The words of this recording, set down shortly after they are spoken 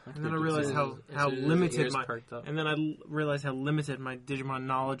And then I realized how limited my Digimon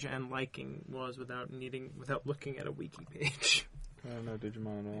knowledge and liking was without looking at a wiki page. I don't know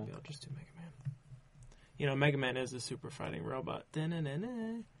Digimon at all. Maybe I'll just do Mega Man. You know, Mega Man is a super fighting robot.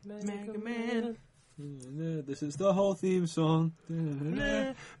 Mega Man. This is the whole theme song.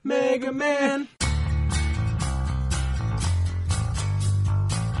 Mega Man.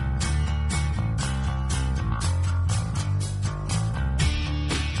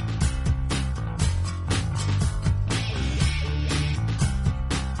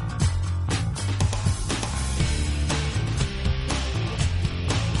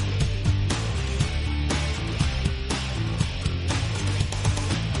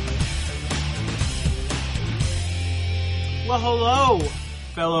 Well, hello,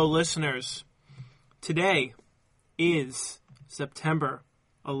 fellow listeners. Today is September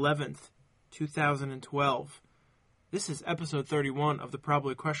 11th, 2012. This is episode 31 of the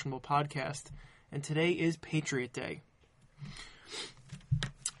Probably Questionable podcast, and today is Patriot Day.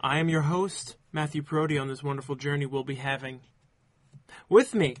 I am your host, Matthew Prody, on this wonderful journey we'll be having.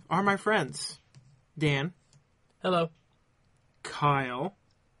 With me are my friends, Dan. Hello. Kyle.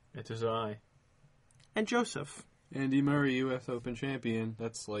 It is I. And Joseph. Andy Murray, U.S. Open champion.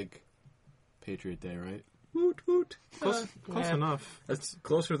 That's like Patriot Day, right? Woot woot. Close enough. That's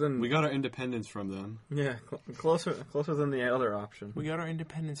closer than... We got our independence from them. Yeah, closer than the other option. We got our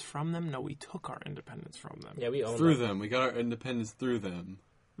independence from them? No, we took our independence from them. Yeah, we own through them. We got our independence through them.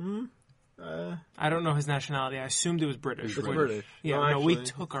 I don't know his nationality. I assumed it was British. It's British. Yeah, no, we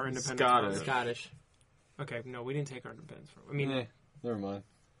took our independence. Scottish. Okay, no, we didn't take our independence from them. I mean... never mind.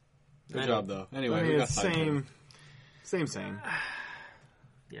 Good job, though. Anyway, we got Same.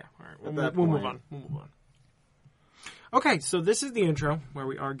 Yeah, all right. We'll move on. Okay, so this is the intro where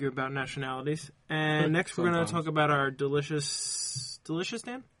we argue about nationalities. And next we're going to talk about our delicious... Delicious,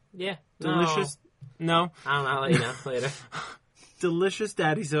 Dan? Yeah. Delicious... No. I'll let you know later. Delicious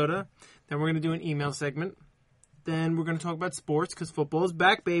Daddy Soda. Then we're going to do an email segment. Then we're going to talk about sports because football is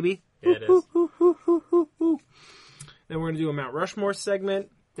back, baby. Yeah, it is. Then we're going to do a Mount Rushmore segment.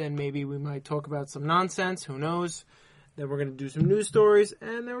 Then maybe we might talk about some nonsense. Who knows? Then we're going to do some news stories.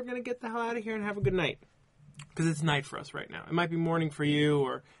 And then we're going to get the hell out of here and have a good night. Because it's night for us right now. It might be morning for you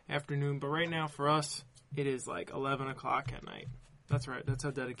or afternoon. But right now for us, it is like 11 o'clock at night. That's right. That's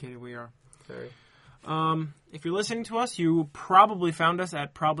how dedicated we are. Very. If you're listening to us, you probably found us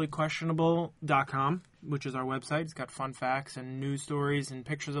at probablyquestionable.com, which is our website. It's got fun facts and news stories and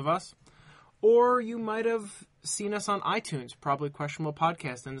pictures of us. Or you might have seen us on iTunes, Probably Questionable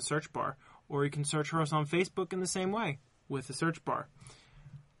Podcast in the search bar. Or you can search for us on Facebook in the same way with the search bar.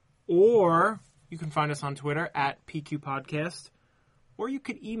 Or you can find us on Twitter at PQ Podcast. Or you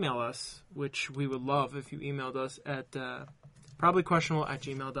could email us, which we would love if you emailed us at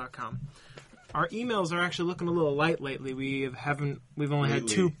probablyquestionable@gmail.com. Our emails are actually looking a little light lately. We've only had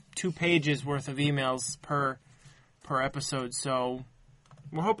two pages worth of emails per episode, so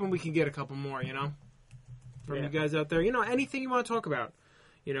we're hoping we can get a couple more, from you guys out there. Anything you want to talk about.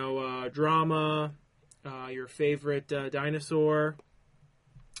 Drama, your favorite dinosaur,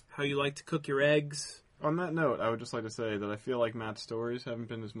 how you like to cook your eggs. On that note, I would just like to say that I feel like Matt's stories haven't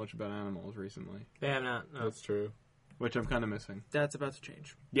been as much about animals recently. They have not. No. That's true. Which I'm kind of missing. That's about to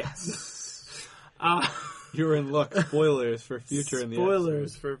change. Yes. You're in luck. Spoilers for future in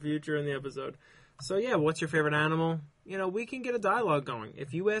the episode. So yeah, what's your favorite animal? We can get a dialogue going.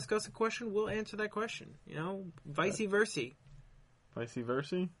 If you ask us a question, we'll answer that question. Vice versa. Vice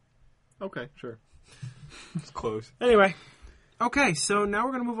versa? Okay, sure. It's close. Anyway. Okay, so now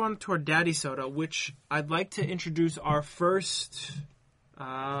we're going to move on to our Daddy Soda, which I'd like to introduce our first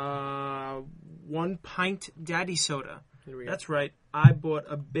 1 pint Daddy Soda. That's right. I bought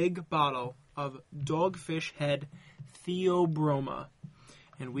a big bottle of Dogfish Head Theobroma,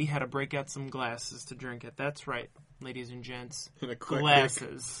 and we had to break out some glasses to drink it. That's right, ladies and gents. An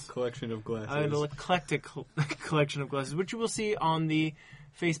glasses. Collection of glasses. An eclectic collection of glasses, which you will see on the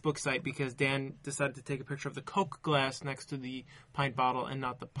Facebook site because Dan decided to take a picture of the Coke glass next to the pint bottle and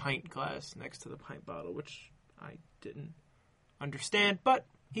not the pint glass next to the pint bottle, which I didn't understand, but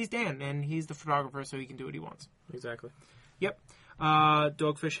he's Dan, and he's the photographer, so he can do what he wants. Exactly. Yep.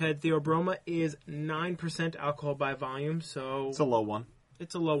 Dogfish Head Theobroma is 9% alcohol by volume, so... It's a low one.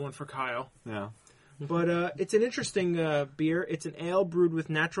 It's a low one for Kyle. Yeah. But it's an interesting beer. It's an ale brewed with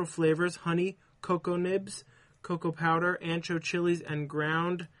natural flavors, honey, cocoa nibs, cocoa powder, ancho chilies, and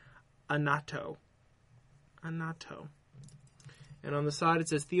ground annatto. And on the side it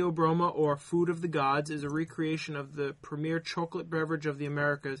says Theobroma, or Food of the Gods, is a recreation of the premier chocolate beverage of the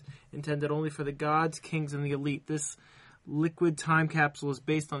Americas, intended only for the gods, kings, and the elite. This liquid time capsule is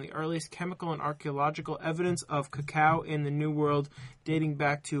based on the earliest chemical and archaeological evidence of cacao in the New World, dating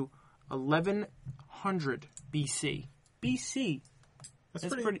back to 1100 BC. BC. It's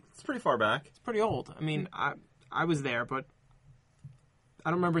pretty far back. It's pretty old. I mean, I was there, but I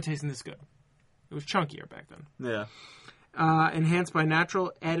don't remember it tasting this good. It was chunkier back then. Yeah. Enhanced by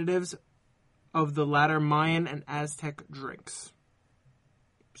natural additives of the latter Mayan and Aztec drinks.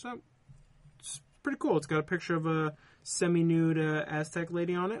 So, it's pretty cool. It's got a picture of a semi-nude Aztec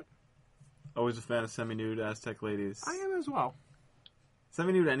lady on it. Always a fan of semi-nude Aztec ladies. I am as well.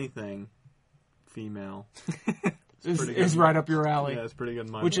 Semi-nude anything female. Is right up your alley. Yeah, it's pretty good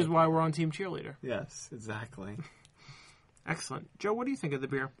in my Which book. is why we're on Team Cheerleader. Yes, exactly. Excellent. Joe, what do you think of the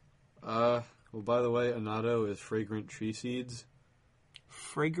beer? Well, by the way, annatto is fragrant tree seeds.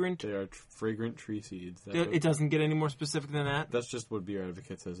 Fragrant? They are fragrant tree seeds. It doesn't get any more specific than that? That's just what Beer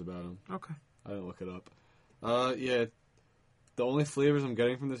Advocate says about them. Okay. I didn't look it up. Yeah, the only flavors I'm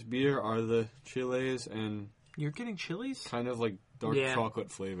getting from this beer are the chiles and You're getting chilies? kind of like dark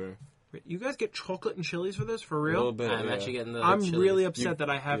chocolate flavor. You guys get chocolate and chilies for this? For A real? little bit, I'm yeah. actually getting the I'm chilies. really upset You- that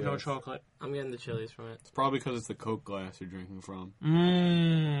I have no yes. chocolate. I'm getting the chilies from it. It's probably because it's the Coke glass you're drinking from.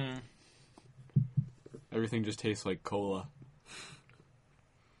 Mmm. Everything just tastes like cola.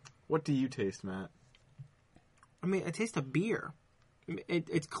 What do you taste, Matt? I mean, I taste a beer.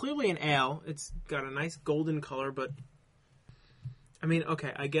 It's clearly an ale. It's got a nice golden color, but... I mean,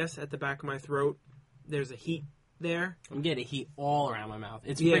 okay, I guess at the back of my throat, there's a heat there. I'm getting heat all around my mouth.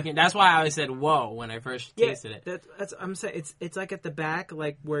 It's Yeah. freaking. That's why I always said "whoa" when I first tasted it. That's I'm saying it's like at the back,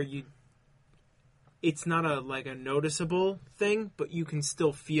 like where you. It's not a noticeable thing, but you can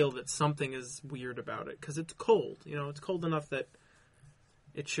still feel that something is weird about it because it's cold. You know, it's cold enough that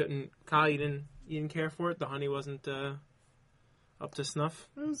it shouldn't. Kyle, you didn't care for it. The honey wasn't up to snuff.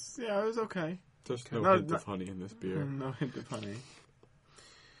 It was okay. There's no No, hint no- of honey in this beer. No hint of honey.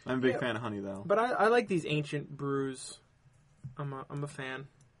 I'm a big fan of honey, though. But I like these ancient brews. I'm a fan.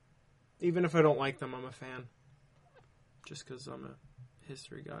 Even if I don't like them, I'm a fan. Just because I'm a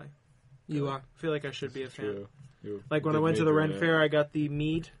history guy. You are. I feel like I should be a fan. True. Like when I went to the Ren Fair, I got the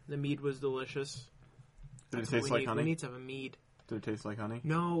mead. The mead was delicious. Did it That's what taste we like need. honey? We need to have a mead. Did it taste like honey?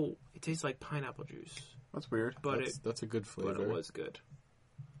 No, it tastes like pineapple juice. That's weird. But That's a good flavor. it was good.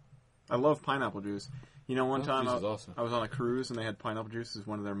 I love pineapple juice. You know, one time Pineapple juice is awesome. I was on a cruise and they had pineapple juice as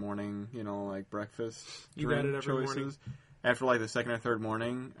one of their morning, breakfast You drink got it every choices. morning. After like the second or third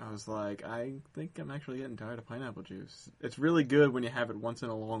morning, I was like, I think I'm actually getting tired of pineapple juice. It's really good when you have it once in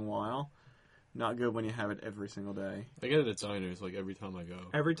a long while. Not good when you have it every single day. I get it at diners like every time I go.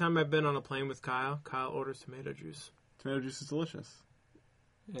 Every time I've been on a plane with Kyle orders tomato juice. Tomato juice is delicious.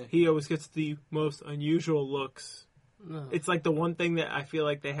 He always gets the most unusual looks. No. It's like the one thing that I feel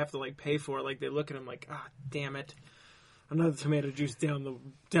like they have to like pay for. Like they look at him like, damn it, another tomato juice down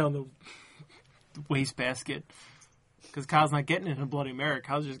the wastebasket. Because Kyle's not getting it in a Bloody Mary.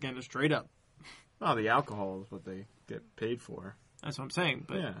 Kyle's just getting it straight up. Oh, the alcohol is what they get paid for. That's what I'm saying.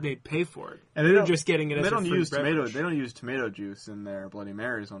 But Yeah. they pay for it. And They're just getting it as They a don't free use tomato. beverage. They don't use tomato juice in their Bloody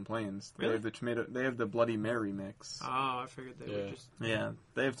Marys on planes. Really? They have the tomato. They have the Bloody Mary mix. Oh, I figured they would just. Yeah,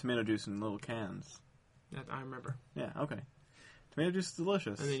 they have tomato juice in little cans. I remember. Yeah, okay. Tomato juice is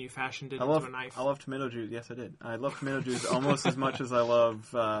delicious. And then you fashioned it I into love a knife. I love tomato juice. Yes, I did. I love tomato juice almost as much as I love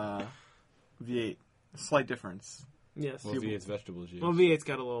V8. A slight difference. Yes. Well, V8's vegetable juice. Well, V8's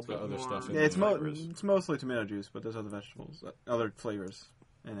got a little It's bit got other more. stuff in Yeah, it. it's mostly tomato juice, but there's other vegetables, other flavors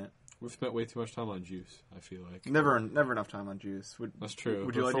in it. We've spent way too much time on juice, I feel like. Never enough time on juice. That's true.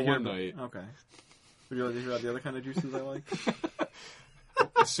 Would you but like for to hear one night? Okay. Would you like to hear about the other kind of juices I like?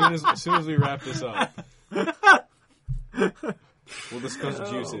 As soon as we wrap this up, we'll discuss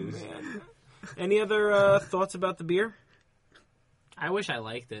juices. Man. Any other thoughts about the beer? I wish I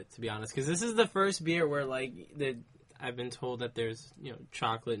liked it, to be honest, because this is the first beer where I've been told that there's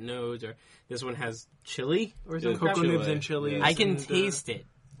chocolate notes, or this one has chili or Yeah, something. Cocoa chili. nibs and chilies. Yeah. I can and, taste it.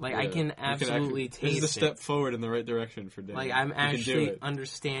 Like I Yeah. can You absolutely This is a taste step it. forward in the right direction for Dan. Like I'm You can do actually it.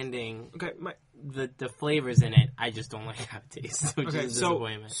 understanding Okay, the flavors in it. I just don't like how it tastes, which okay. is a So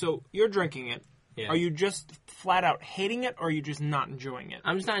disappointment. you're drinking it. Yeah. Are you just flat out hating it, or are you just not enjoying it?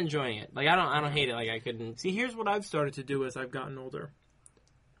 I'm just not enjoying it. Like I don't hate it. Like I couldn't. See, here's what I've started to do as I've gotten older.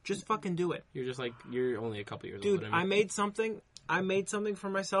 Just fucking do it. You're just like you're only a couple years Dude, older than me. I made something for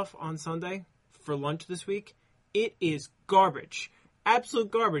myself on Sunday for lunch this week. It is garbage. Absolute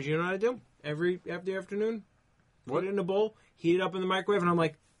garbage. You know what I do? Every afternoon, put it in a bowl, heat it up in the microwave, and I'm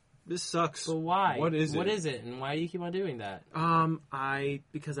like, this sucks. But why? What is What it? is it, and why do you keep on doing that?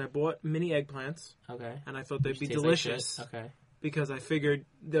 Because I bought mini eggplants, Okay. and I thought they'd be Tastes like delicious. shit. Okay. Because I figured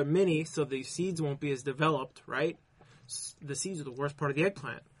they're mini, so the seeds won't be as developed, right? the seeds are the worst part of the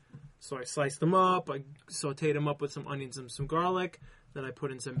eggplant. So I sliced them up, I sauteed them up with some onions and some garlic, then I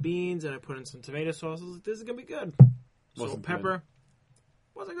put in some beans, and I put in some tomato sauce. I was like, this is going to be good. Salt, pepper.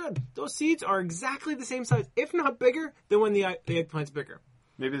 Wasn't good. Those seeds are exactly the same size, if not bigger, than when the eggplant's bigger.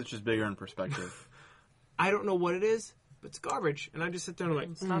 Maybe it's just bigger in perspective. I don't know what it is, but it's garbage. And I just sit there and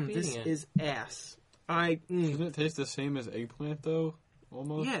I'm Stop like, this eating it. is ass. Doesn't it taste the same as eggplant though?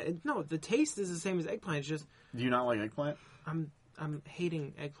 Almost. Yeah, no, the taste is the same as eggplant. It's just Do you not like eggplant? I'm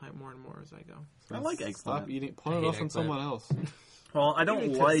hating eggplant more and more as I go. I like eggplant. Stop eating. Pawn I it hate off on eggplant. someone else. Well, I don't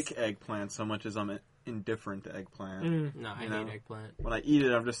Maybe 'cause- like eggplant so much as I'm indifferent to eggplant. No, I You know? hate eggplant. When I eat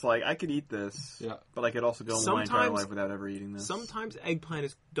it, I'm just like, I could eat this. Yeah. But I could also go my entire Sometimes- life without ever eating this. Sometimes eggplant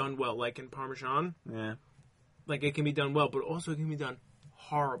is done well, like in Parmesan. Yeah. Like it can be done well, but also it can be done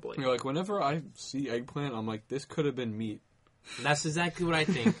horribly. You're like, whenever I see eggplant, I'm like, this could have been meat. That's exactly what I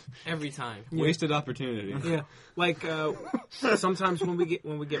think every time. Wasted opportunity. Yeah, like sometimes when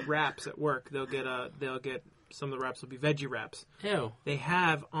we get wraps at work, they'll get some of the wraps will be veggie wraps. Ew. They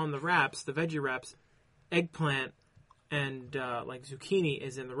have on the wraps, the veggie wraps, eggplant and like zucchini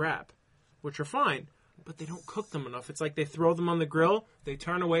is in the wrap, which are fine, but they don't cook them enough. It's like they throw them on the grill, they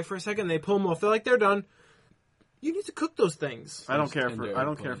turn away for a second, they pull them off. They're like, they're done. You need to cook those things. I don't care tender for I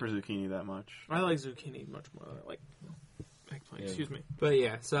don't care eggplant. for zucchini that much. I like zucchini much more than I like eggplant. Yeah. Excuse me. But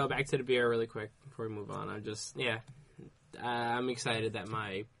yeah, so back to the beer really quick before we move on. I'm excited that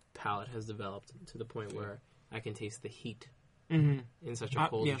my palate has developed to the point where I can taste the heat Mm-hmm. in such a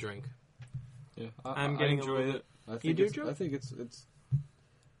cold yeah. drink. Yeah, I'm I getting a enjoy little it. I think You do, it's, Joe? I think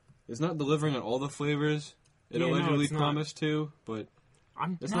it's not delivering on all the flavors it Yeah, no, allegedly it's not. promised to, but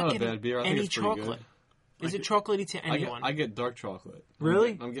I'm it's not not a getting bad beer. I think any it's pretty chocolate. good. Is it chocolatey to anyone? I get dark chocolate.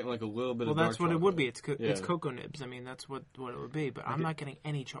 Really? I'm getting like a little bit well, of dark that's what chocolate. it would be. It's Yeah. it's cocoa nibs. I mean, that's what it would be. But I'm not getting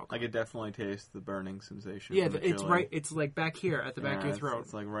any I chocolate. could definitely taste the burning sensation. Yeah, from the it's chili. right. It's like back here at the back of your it's- throat.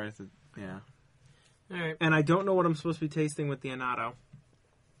 It's like right at the All right. And I don't know what I'm supposed to be tasting with the Annatto.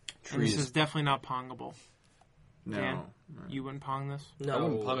 And this Trees. is definitely not pongable. No. Dan? You wouldn't pong this? No. I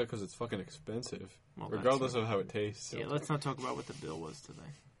wouldn't pong it because it's fucking expensive, Well, that's regardless right. of how it tastes. Yeah, let's not talk about what the bill was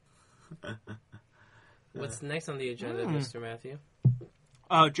today. What's next on the agenda, Mr. Matthew?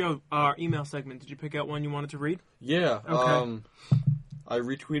 Joe, our email segment. Did you pick out one you wanted to read? Yeah. Okay. I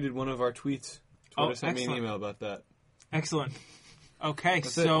retweeted one of our tweets. Twitter sent me an excellent. email about that. Excellent. Okay,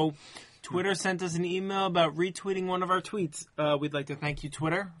 so Twitter sent us an email about retweeting one of our tweets. We'd like to thank you,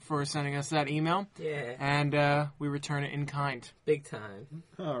 Twitter, for sending us that email. Yeah. And we return it in kind. Big time.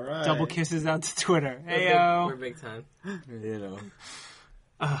 All right. Double kisses out to Twitter. We're Heyo. big time. You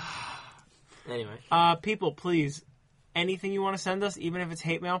know. Anyway. People, please, anything you want to send us, even if it's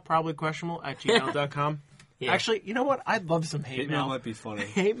hate mail, probably questionable at gmail.com. Yeah. Actually, you know what? I'd love some hate, Hate mail might be funny.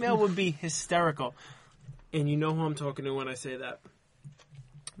 Hate mail would be hysterical. And you know who I'm talking to when I say that.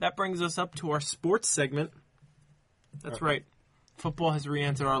 That brings us up to our sports segment. That's right. Football has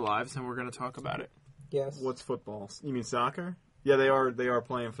re-entered our lives, and we're going to talk about it. Yes. What's football? You mean soccer? Yeah, they are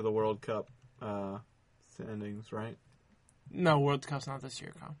playing for the World Cup standings, right? No, World Cup's not this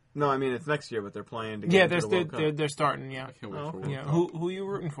year, Kyle. No, I mean it's next year, but they're playing to get Yeah, into the World Cup. they're starting, yeah. I can't wait Oh, for okay. World Yeah, Cup. who are you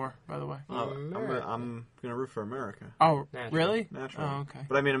rooting for, by the way? I'm gonna root for America, Oh, Naturally. really? naturally. Oh, okay.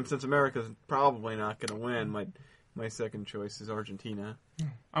 But I mean, since America's probably not gonna win, my second choice is Argentina.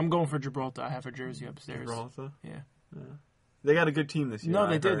 I'm going for Gibraltar. I have a jersey upstairs. Gibraltar. Yeah. They got a good team this year. No,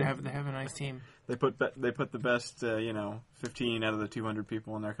 they I did. heard. They have a nice team. They put the best 15 out of the 200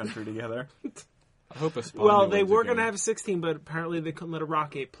 people in their country together. I hope Espana Well, they wins were again. going to have 16, but apparently they couldn't let a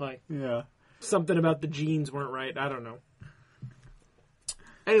Rockgate play. Yeah. Something about the genes weren't right. I don't know.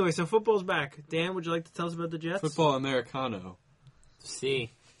 Anyway, so football's back. Dan, would you like to tell us about the Jets? Football Americano.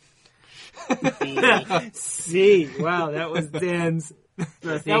 See. See, wow, that was Dan's.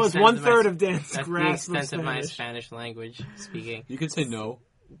 That's the That was extent 1/3 my- of Dan's That's the grasp of extent of my Spanish. Spanish language speaking. You can say no.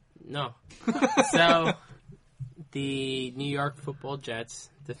 No. So, the New York Football Jets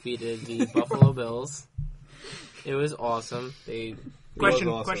defeated the Buffalo Bills. It was awesome. They Question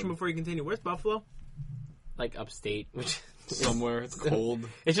awesome. before you continue. Where's Buffalo? like upstate, which Somewhere it's cold.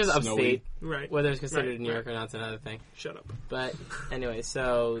 it's just Snowy. upstate. Right. Whether it's considered Right, New York right. or not is another thing. Shut up. But anyway,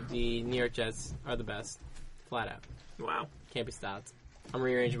 so the New York Jets are the best, flat out. Wow. Can't be stopped. I'm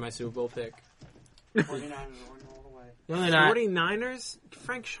rearranging my Super Bowl pick. 49ers are winning all the way. No, they're not. 49ers?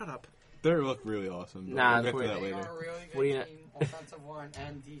 Frank, shut up. They look really awesome. but Nah, we'll get to the that They later. are a really What do you good team. Offensive line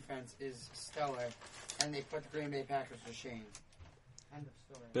and defense is stellar, and they put the Green Bay Packers to shame. End of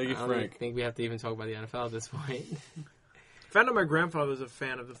story. Thank you, I don't Frank. think we have to even talk about the NFL at this point. Found out my grandfather was a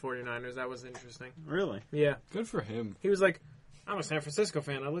fan of the 49ers. That was interesting. Really? Yeah. Good for him. He was like, I'm a San Francisco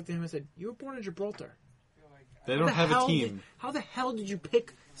fan. I looked at him and said, you were born in Gibraltar. I feel like They don't have a team. How the hell did you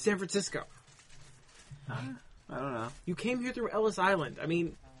pick San Francisco? I don't know. You came here through Ellis Island. I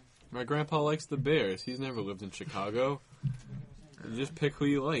mean, My grandpa likes the Bears. He's never lived in Chicago. You just pick who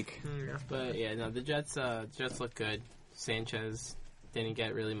you like. But yeah, no, the Jets look good. Sanchez didn't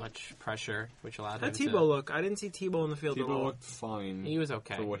get really much pressure, which allowed him that Tebow look. I didn't see Tebow in the field at Tebow all. looked fine He was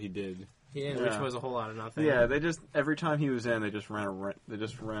okay. for what he did. Yeah, Yeah. which was a whole lot of nothing. Yeah, they just every time he was in, they just ran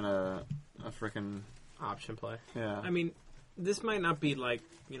a freaking Option play. yeah. I mean, this might not be like,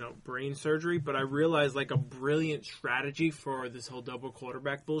 brain surgery, but I realized like a brilliant strategy for this whole double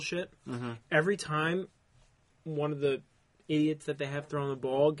quarterback bullshit. Mm-hmm. Every time one of the idiots that they have throwing the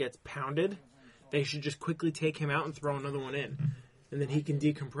ball gets pounded, they should just quickly take him out and throw another one in. And then he can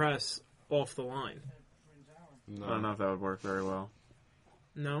decompress off the line. No. I don't know if that would work very well.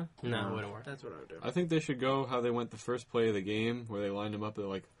 No? No, it wouldn't work. That's what I would do. I think they should go how they went the first play of the game, where they lined him up at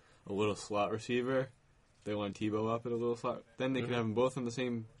like a little slot receiver. They lined Tebow up at a little slot. Then they can have them both on the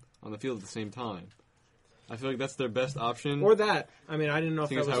field at the same time. I feel like that's their best option. Or that. I mean, I didn't know if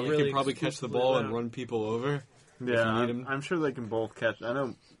Thing that is was how really he can probably catch the exclusively ball that. and run people over. Yeah, you need him. I'm sure they can both catch. I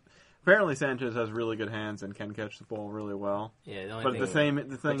know. Apparently, Sanchez has really good hands and can catch the ball really well. Yeah, the only But thing the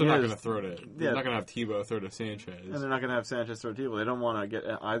thing But they're not going to is, throw it. Yeah. They're not going to have Tebow throw to Sanchez. and they're not going to have Sanchez throw Tebow. They don't want to get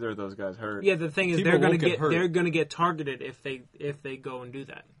either of those guys hurt. Yeah, the thing is, Tebow they're going won't to get hurt. they're going to get targeted if they go and do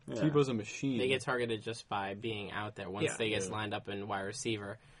that. Yeah. Tebow's a machine. they get targeted just by being out there. Once Yeah. they get Yeah. lined up in wide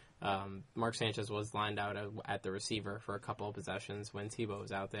receiver, Mark Sanchez was lined out at the receiver for a couple of possessions when Tebow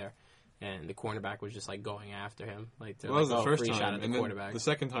was out there, and the cornerback was just like going after him. Like, Well, that was the first free time, shot at the and then quarterback. the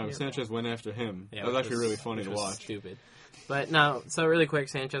second time Sanchez went after him. Yeah, that was which actually really funny which to was watch. Stupid, but no. So really quick,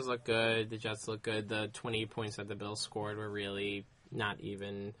 Sanchez looked good. The Jets looked good. The 20 points that the Bills scored were really not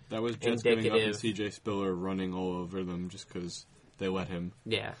even. That was Jets getting up and Indicative. C.J. Spiller running all over them just because they let him.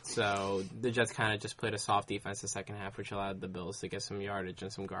 Yeah, so the Jets kind of just played a soft defense the second half, which allowed the Bills to get some yardage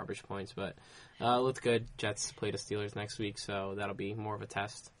and some garbage points. But looked good. Jets play the Steelers next week, so that'll be more of a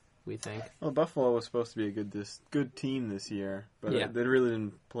test, we think. Well, Buffalo was supposed to be a good team this year, but Yeah. they really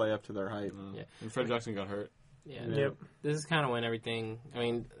didn't play up to their hype. Yeah. And Fred Jackson got hurt. Yeah. Yeah. Yep. This is kind of when everything. I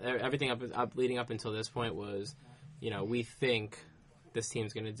mean, everything up leading up until this point was, we think this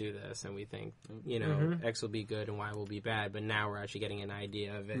team's going to do this, and we think, X will be good and Y will be bad. But now we're actually getting an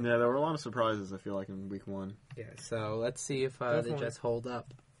idea of it. Yeah, there were a lot of surprises, I feel like, in week one. Yeah, so let's see if the Definitely. Jets hold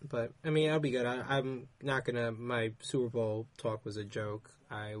up. But, I mean, I'll be good. I'm not going to... My Super Bowl talk was a joke.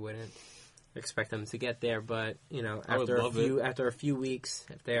 I wouldn't expect them to get there. But, I would love after a few weeks,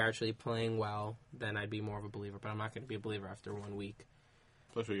 if they're actually playing well, then I'd be more of a believer. But I'm not going to be a believer after 1 week.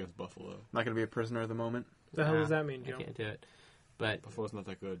 Especially against Buffalo. Not going to be a prisoner of the moment. The hell Nah, does that mean, I Joe? can't do it. But Buffalo's not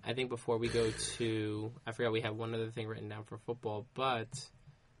that good. I think before we go to... I forgot we have one other thing written down for football. But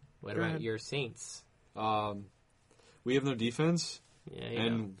what Go about ahead. your Saints? We have no defense. Yeah,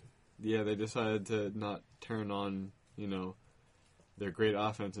 And they decided to not turn on, their great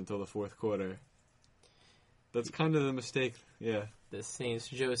offense until the fourth quarter. That's kind of the mistake. Yeah, the Saints,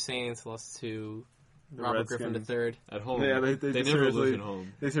 Joe Saints lost to The Robert Griffin Redskins. III. at home. Yeah, they never seriously- lose at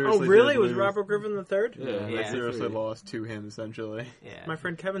home. They Oh, seriously really? did Was lose. Robert Griffin the third? Yeah, Yeah. they Yeah. seriously lost to him, essentially. Yeah, My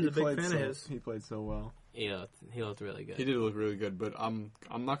friend Kevin's a big played fan so, of his. He played so well. he looked really good. He did look really good, but I'm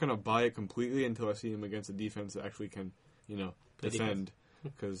not gonna buy it completely until I see him against a defense that actually can, defend.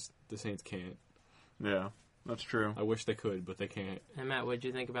 Because the Saints can't. Yeah, that's true. I wish they could, but they can't. And Matt, what did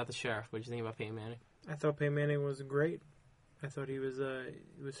you think about the Sheriff? What did you think about Peyton Manning? I thought Peyton Manning was great. I thought it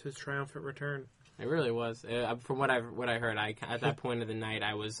was his triumphant return. It really was. From what I heard, at that point of the night,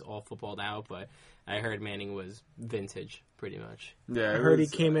 I was all footballed out, but I heard Manning was vintage, pretty much. Yeah, I it heard he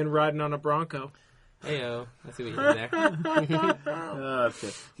was, came in riding on a Bronco. Heyo, I see what you did there. that's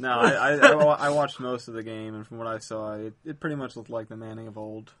good. No, I watched most of the game, and from what I saw, it pretty much looked like the Manning of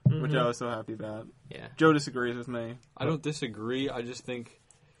old, which I was so happy about. Yeah. Joe disagrees with me. I don't disagree. I just think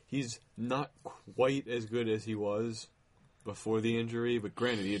he's not quite as good as he was before the injury. But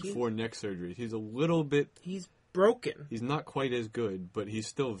granted, he had 4 neck surgeries. He's a little bit. He's broken. He's not quite as good, but he's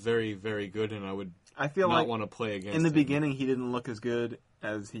still very, very good. And I would I feel not like want to play against in the him. beginning he didn't look as good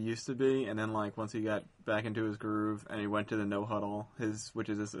as he used to be, and then once he got back into his groove and he went to the no huddle, which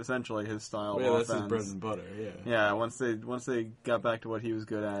is essentially his style Yeah, of that's his offense. bread and butter. Yeah. Yeah, once they got back to what he was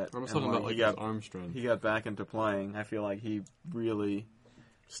good at, I'm and, talking about he his got arm strength. he got back into playing. I feel like he really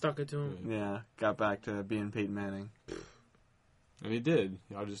Stuck it to him. got back to being Peyton Manning. And he did.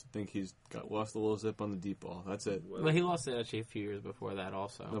 I just think he's lost a little zip on the deep ball. That's it. Well, he lost it actually a few years before that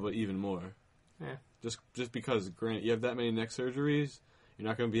also. No, but even more. Yeah. Just because, granted, you have that many neck surgeries, you're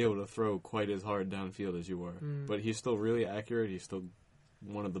not going to be able to throw quite as hard downfield as you were. But he's still really accurate. He's still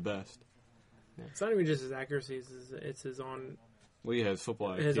one of the best. It's not even just his accuracy; it's his Well, yeah, his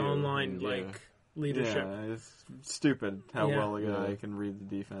football his IQ, online yeah. leadership. Yeah, it's stupid how Yeah. well a guy Yeah. can read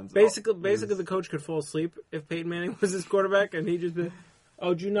the defense. Basically, the coach could fall asleep if Peyton Manning was his quarterback, and he'd just be,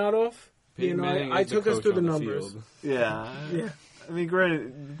 "Oh, did you nod off? Peyton Manning I is the took us coach through the on numbers." field. Yeah. Yeah. I mean,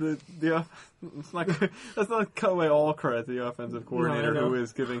 granted, it's not. Let's not cut away all credit to the offensive coordinator know. who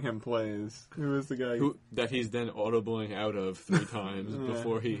is giving him plays. Who is the guy? That he's then audibling out of 3 times Yeah.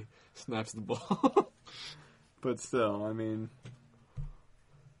 before he snaps the ball. But still, I mean,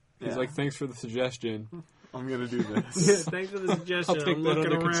 He's yeah, like, thanks for the suggestion. I'm gonna do Yeah, this. thanks for the suggestion. I'll take I'm that looking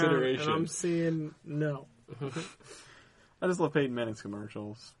under around, consideration. and I'm seeing no. I just love Peyton Manning's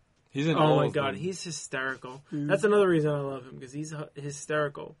commercials. He's in Oh all my of god, them. he's hysterical. That's another reason I love him, because he's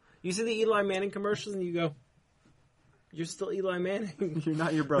hysterical. You see the Eli Manning commercials, and you go, "You're still Eli Manning." You're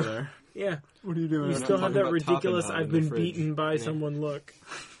not your brother. Yeah, What are you doing? you not still have talking that about ridiculous Tottenham "I've in the been fridge." beaten by someone" look.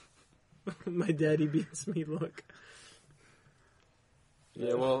 My daddy beats me look.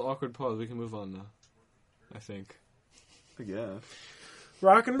 Yeah, well, awkward pause. We can move on now. I think. I guess.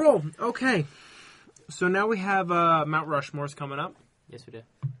 Rock and roll. Okay, so now we have Mount Rushmore's coming up. Yes, we do.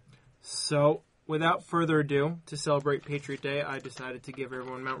 So, without further ado, to celebrate Patriot Day, I decided to give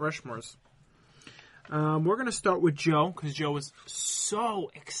everyone Mount Rushmore's. We're going to start with Joe, because Joe was so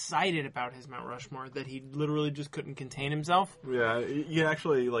excited about his Mount Rushmore that he literally just couldn't contain himself. Yeah, he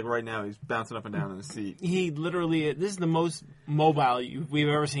actually, like, right now, he's bouncing up and down in his seat. He literally, this is the most mobile we've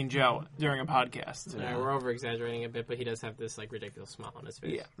ever seen Joe during a podcast. Yeah, we're over exaggerating a bit, but he does have this like ridiculous smile on his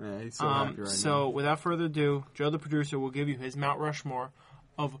face. Yeah. Yeah, he's so happy right So, without further ado, Joe the producer will give you his Mount Rushmore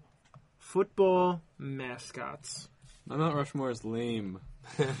of football mascots. My Mount Rushmore is lame.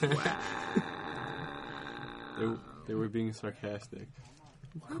 They were being sarcastic.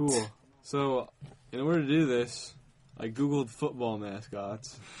 Cool. So, in order to do this, I googled football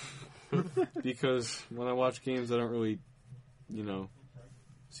mascots because when I watch games, I don't really,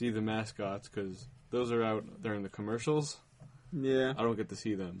 see the mascots because those are out there in the commercials. now. Yeah. I don't get to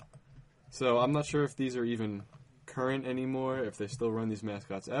see them. So I'm not sure if these are even current anymore, if they still run these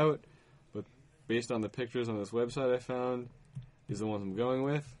mascots out, but based on the pictures on this website I found, these are the ones I'm going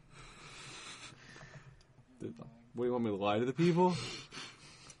with. What, do you want me to lie to the people?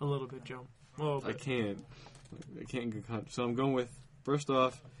 A little bit, Joe. A little I bit. can't. So I'm going with, first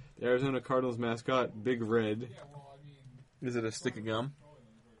off, the Arizona Cardinals mascot, Big Red. Is it a stick of gum?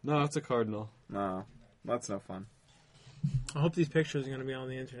 No, it's a Cardinal. No. That's no fun. I hope these pictures are going to be on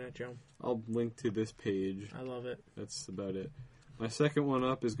the internet, Joe. I'll link to this page. I love it. That's about it. My second one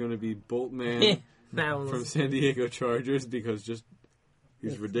up is going to be Boltman That one from was, San Diego Chargers because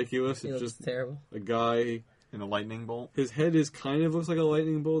he's ridiculous. he It's looks just terrible. a guy. In a lightning bolt? His head is kind of looks like a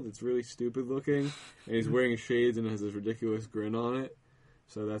lightning bolt. It's really stupid looking, and he's wearing shades and has this ridiculous grin on it.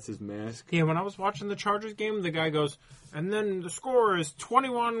 So that's his mask. Yeah, when I was watching the Chargers game, the guy goes, and then the score is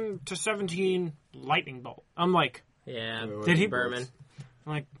 21-17, lightning bolt. I'm like, Yeah, Did he- Berman?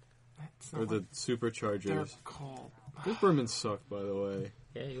 I'm like, that's Or not the what they're Superchargers. called. Luke Berman sucked, by the way.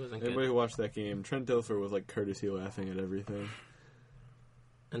 Yeah, he wasn't Anybody good. who watched that game, Trent Dilfer was like courtesy laughing at everything.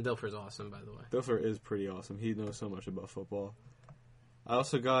 And Dilfer's awesome, by the way. Dilfer is pretty awesome. He knows so much about football. I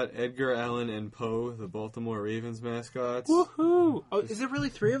also got Edgar Allan and Poe, the Baltimore Ravens mascots. Woohoo! Oh, is there really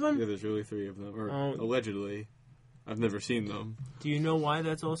 3 of them? Yeah, there's really 3 of them, or Oh. allegedly. I've never seen them Do you know why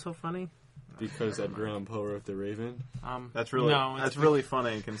that's also funny? because Edgar Allan Poe wrote The Raven. That's really no, it's that's really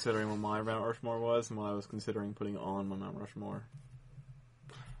funny considering what my Mount Rushmore was and what I was considering putting on my Mount Rushmore.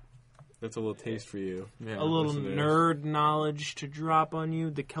 That's a little taste for you. Yeah. a little listeners. nerd knowledge to drop on you.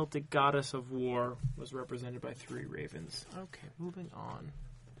 The Celtic goddess of war was represented by 3 ravens. Okay, moving on.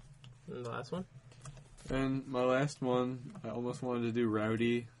 And the last one? And my last one, I almost wanted to do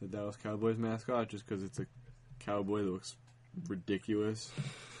Rowdy, the Dallas Cowboys mascot, just because it's a cowboy that looks ridiculous.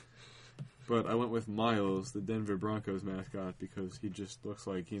 But I went with Miles, the Denver Broncos mascot, because he just looks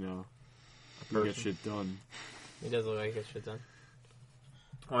like, he can get shit done. He does look like he gets shit done.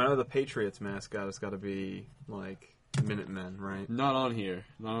 Well, I know the Patriots mascot has got to be like Minutemen, right? Not on here,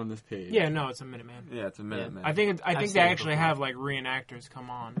 not on this page. Yeah, no, it's a Minuteman. Yeah, it's a Minuteman. I think I've they seen it actually before. have like reenactors come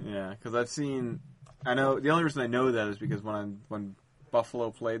on. Yeah, because I've seen. I know the only reason I know that is because when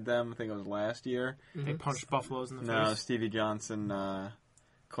Buffalo played them, I think it was last year. They punched buffaloes in the No, face. Stevie Johnson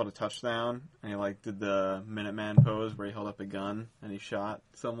caught a touchdown, and he did the Minuteman pose where he held up a gun and he shot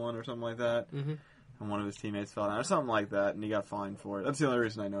someone or something like that. Mhm. And one of his teammates fell down or something like that, and he got fined for it. That's the only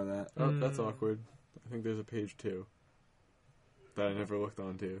reason I know that. Oh, that's awkward. I think there's a page 2 that I never looked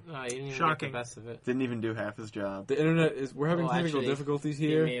onto. Oh, you didn't even Shocking. get the best of it. Didn't even do half his job. The internet is. We're having Well, technical actually, difficulties He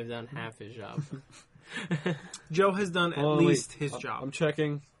here. may have done half his job. Joe has done at Hold on, least wait. his job. I'm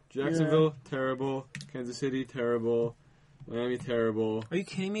checking. Jacksonville, terrible. Kansas City, terrible. Miami, terrible. Are you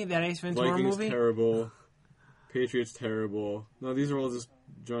kidding me? That Ace Ventura Vikings, movie? terrible. Patriots, terrible. No, these are all just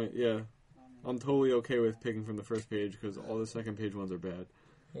giant. Yeah, I'm totally okay with picking from the first page because all the second page ones are bad.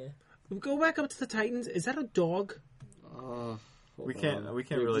 Go back up to the Titans. Is that a dog? We can't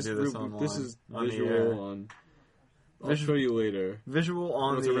Here, really do this online. This is on the air. visual on. I'll show you later. Visual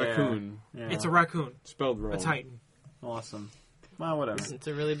on It's the a air. raccoon. Yeah. It's a raccoon. Spelled wrong. A Titan. Awesome. Well, whatever. It's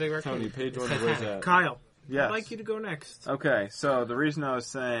a really big record. Tony, page one, It's where's Titanic. that? Kyle, Yes. I'd like you to go next. Okay, so the reason I was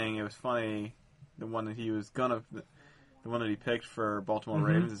saying it was funny, the one that he picked for Baltimore Mhm.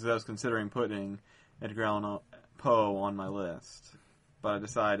 Ravens is I was considering putting Edgar Allan Poe on my list, but I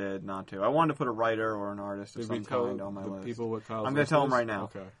decided not to. I wanted to put a writer or an artist of Did we some tell kind on my the list. people what Kyle's I'm gonna list tell 'em is? right now.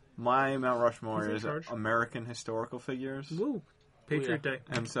 Okay. My Mount Rushmore He's in is charge. American historical figures, Woo. Patriot Day.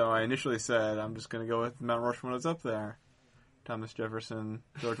 and so I initially said I'm just going to go with Mount Rushmore that's up there: Thomas Jefferson,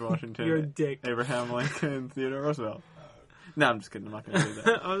 George Washington, You're a dick. Abraham Lincoln, Theodore Roosevelt. No, I'm just kidding. I'm not going to do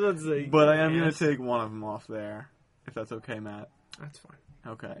that. I was about to say. But I am going yes. to take one of them off there, if that's okay, Matt. That's fine.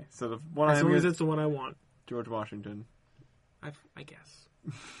 Okay, so the one As I am long as going it's the one I want. George Washington. I guess.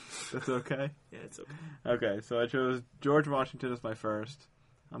 That's okay. Yeah, it's okay. Okay, so I chose George Washington as my first.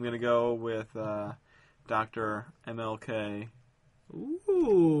 I'm going to go with Dr. MLK.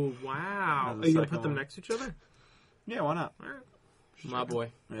 Ooh, wow. As a Are you going to second put them one. next to each other? Yeah, why not? All right. My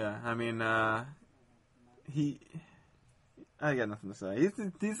boy. Yeah, I mean, I got nothing to say.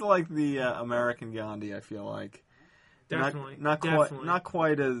 He's like the American Gandhi. I feel like Definitely. not Definitely.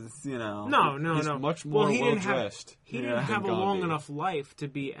 quite as No, No, He's no. much more he didn't have well-dressed. he Yeah. didn't have a than long Gandhi. enough life to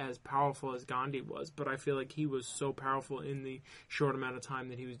be as powerful as Gandhi was, but I feel like he was so powerful in the short amount of time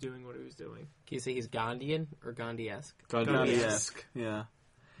that he was doing what he was doing. Can you say he's Gandhian or Gandhi-esque? Gandhi-esque. Yeah,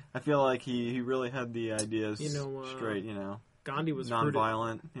 I feel like he really had the ideas straight. Gandhi was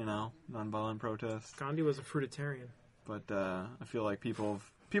Nonviolent. Nonviolent protest. Gandhi was a fruitarian. But I feel like people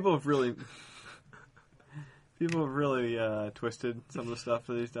have really twisted some of the stuff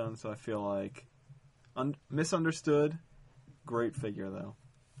that he's done. So I feel like misunderstood. Great figure though.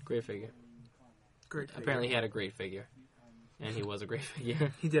 Great figure. Great figure. Apparently he had a great figure. And he was a great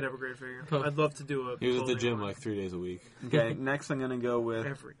figure. He did have a great figure. Oh. I'd love to do a He was at the clothing gym line like 3 days a week. Okay, next I'm gonna go with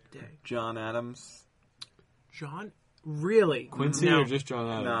every day. John Adams. John? Really? Quincy No. or just John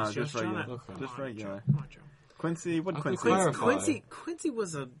Adams? No, Just just John regular. Adams. Okay. Just Come on, regular. Joe. Come on, Joe. Quincy, what I Quincy? could clarify. Quincy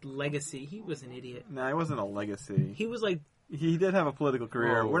was a legacy. He was an idiot. No, he wasn't a legacy. He was like, He did have a political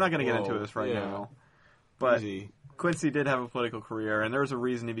career. Whoa, We're not going to get into whoa, this right yeah. now. But Easy. Quincy did have a political career, and there was a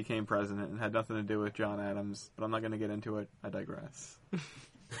reason he became president, and had nothing to do with John Adams. But I'm not going to get into it. I digress.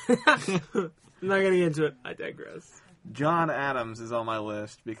 I'm not going to get into it. I digress. John Adams is on my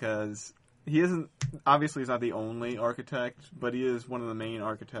list because he isn't, obviously he's not the only architect, but he is one of the main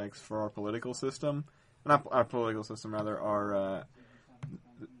architects for our political system. Not our political system, rather, our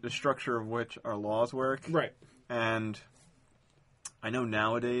the structure of which our laws work. Right. And I know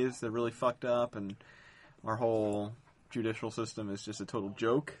nowadays they're really fucked up, and our whole judicial system is just a total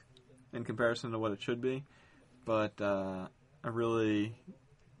joke in comparison to what it should be. But I really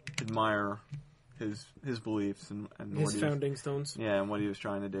admire his beliefs and His what founding stones. and what he was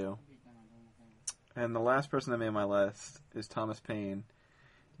trying to do. And the last person that made my list is Thomas Paine.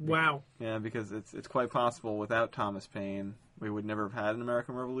 Wow. Yeah, because it's quite possible without Thomas Paine we would never have had an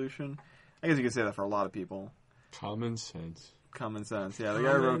American Revolution. I guess you could say that for a lot of people. Common sense. Common sense. Yeah, the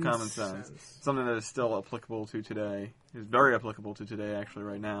guy wrote Common Sense. Something that is still applicable to today. It's very applicable to today, actually,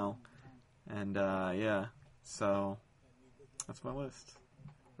 right now. And, yeah. So, that's my list.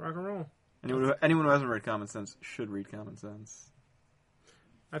 Rock and roll. Anyone who hasn't read Common Sense should read Common Sense.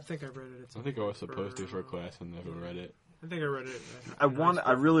 I think I read it. I think I was supposed to for class and never read it. I think I read it.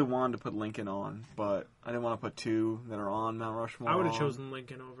 I really wanted to put Lincoln on, but I didn't want to put two that are on Mount Rushmore. I would have on. chosen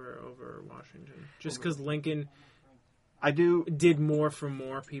Lincoln over Washington. Just because Lincoln I do. did more for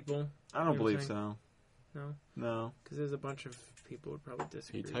more people. I You know don't what believe I'm so. No? No. Because there's a bunch of people would probably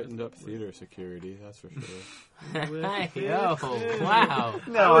disagree. He tightened up theater security, that's for sure. Yo, wow.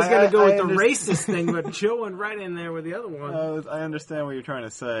 No, I was going to go with the understand- racist thing, but Joe went right in there with the other one. I understand what you're trying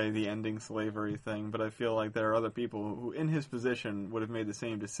to say, the ending slavery thing, but I feel like there are other people who, in his position, would have made the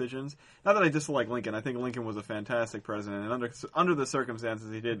same decisions. Not that I dislike Lincoln. I think Lincoln was a fantastic president, and under the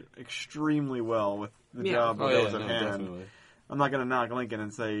circumstances, he did extremely well with the Yeah. job Oh, that yeah, was at no, hand. definitely. I'm not going to knock Lincoln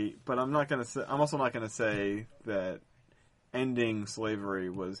and say, but I'm also not going to say that ending slavery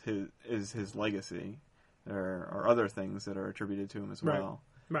was his legacy. There are other things that are attributed to him as Right. well.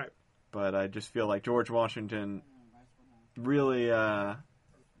 Right. But I just feel like George Washington really has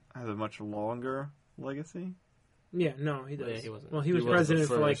a much longer legacy. Yeah, no, he does. Yeah, he wasn't. Well, he was He wasn't president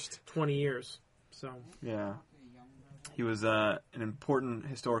the for like first. 20 years. So Yeah. He was an important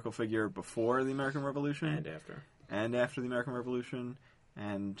historical figure before the American Revolution and after. and after the American Revolution,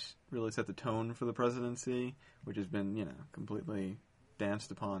 and really set the tone for the presidency, which has been, completely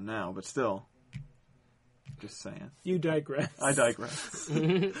danced upon now. But still, just saying. You digress. I digress.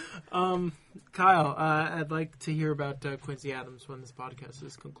 Kyle, I'd like to hear about Quincy Adams when this podcast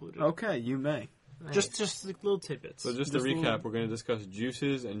is concluded. Okay, you may. Nice. Just like little tidbits. So just to recap, we're going to discuss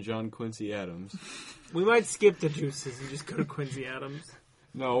juices and John Quincy Adams. We might skip the juices and just go to Quincy Adams.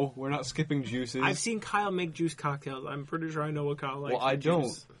 No, we're not skipping juices. I've seen Kyle make juice cocktails. I'm pretty sure I know what Kyle likes. Well, I with don't.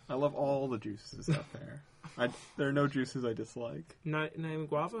 juice. I love all the juices out there. There are no juices I dislike. Not even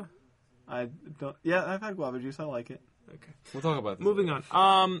guava? I don't. Yeah, I've had guava juice. I like it. Okay. We'll talk about this. Moving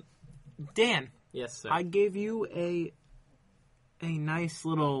on. Dan, Yes, sir. I gave you a nice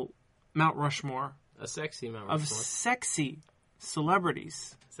little Mount Rushmore A sexy Mount of Rushmore. sexy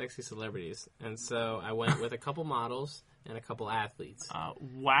celebrities. Sexy celebrities. And so I went with a couple models and a couple athletes.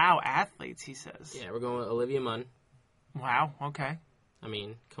 Wow, athletes, he says. Yeah, we're going with Olivia Munn. Wow, okay. I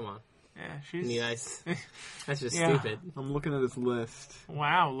mean, come on. Yeah, she's... Nice. That's just Yeah. stupid. I'm looking at his list.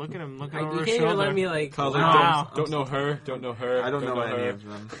 Wow, look at him. Look Like, over you his can't even shoulder. let me, like... Kyle's Wow. like, don't know her. I don't know any her. of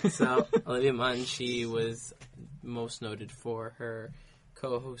them. So, Olivia Munn, she was most noted for her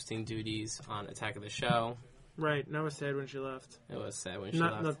co-hosting duties on Attack of the Show. Right, now it's sad when she left. It was sad when she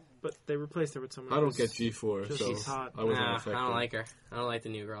left. But they replaced her with someone I don't else. get G4, Just so she's hot. I wasn't Nah, affected. I don't like her. I don't like the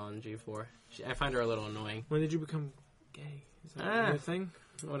new girl on G4. I find her a little annoying. When did you become gay? Is that a new thing?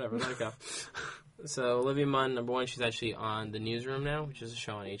 Whatever, let it go. So, Olivia Munn, number one, she's actually on The Newsroom now, which is a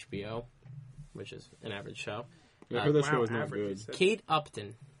show on HBO, which is an average show. I heard that Wow, show was not average, he good. said. Kate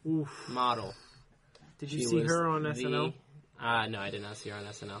Upton, Oof. model. Did you She see was her on SNL? No, I did not see her on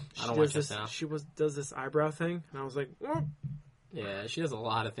SNL. I She don't watch does this, SNL. She does this eyebrow thing, and I was like, "Oh." Yeah, she does a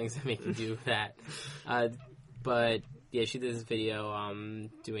lot of things that make you do that. But yeah, she did this video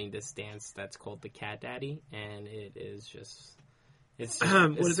doing this dance that's called the Cat Daddy, and it is just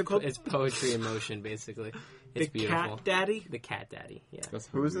What is it called? It's poetry in motion, basically. The It's beautiful. Cat Daddy, The Cat Daddy, yeah. That's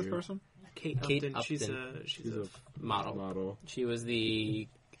Who is this weird. person? Kate Kate Upton. She's Upton. she's a a Model. model. She was the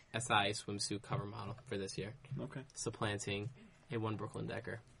SI swimsuit cover model for this year, Okay. supplanting a one Brooklyn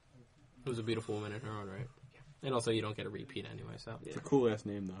Decker, who's a beautiful woman in her own right. And also, you don't get a repeat anyway, so. It's a cool ass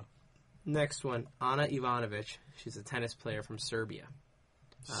name though. Next one, Ana Ivanovic. She's a tennis player from Serbia.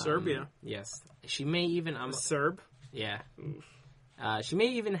 Serbia. Yes, she may even. Serb. Yeah. She might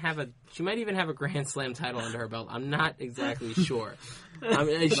even have a Grand Slam title under her belt. I'm not exactly sure. I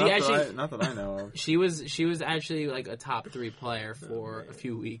mean, Not that I know of. she was actually like a top 3 player for a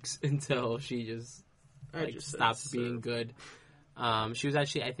few weeks until she just stopped being good. She was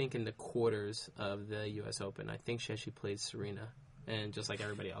actually, I think, in the quarters of the U.S. Open. I think she actually played Serena, and just like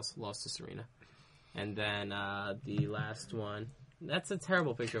everybody else, lost to Serena. And then the last one. That's a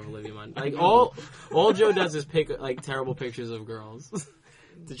terrible picture of Olivia Munn. Like all Joe does is pick like terrible pictures of girls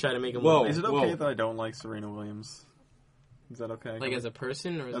to try to make them. Whoa. Look Is it okay Whoa. that I don't like Serena Williams? Is that okay? like as a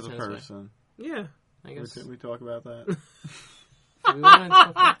person or as As a a tennis player? person. Yeah. I We, guess. can we talk about that? Do we wanna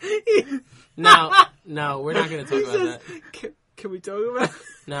talk No, we're not going to talk about that. Can we talk about?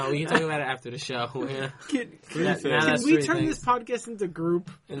 No, we can talk about it after the show. We're gonna, Can now things. that's we three turn things this podcast into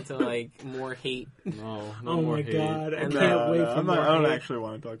group? into like more hate. No, no Oh more my hate. god! I And can't wait for I'm more not, I don't hate. actually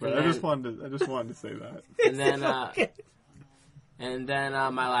want to talk about it. And I just wanted to say that. And then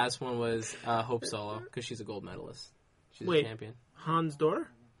my last one was Hope Solo because she's a gold medalist. She's Wait. a champion. Hans daughter?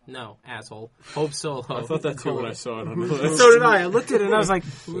 No, asshole. Hope Solo. I thought that too when I saw it on the list. So did I. I looked at it and I was like,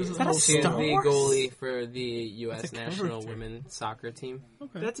 is that a She's Star the Wars? goalie for the U.S. That's a national character. women's soccer team.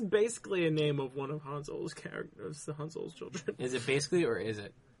 That's basically a name of one of Han Solo's characters, the Han Solo's children. Is it basically or is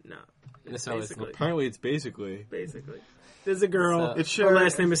it? No, So it's basically. Apparently, it's basically. Basically. There's a girl. So- It's Her sure.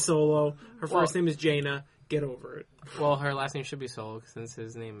 last name is Solo. Her Well- first name is Jaina. Get over it. well, her last name should be Solo since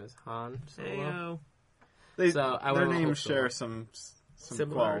his name is Han Solo. Heyo. They, So I their would names hope so. share some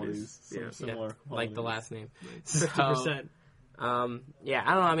Similarities. qualities. Some Yeah. similar Like qualities. the last name. 50%. Yeah,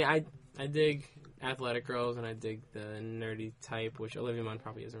 I don't know. I mean, I dig athletic girls and I dig the nerdy type, which Olivia Munn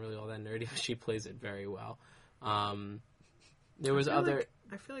probably isn't really all that nerdy, but she plays it very well. There was other.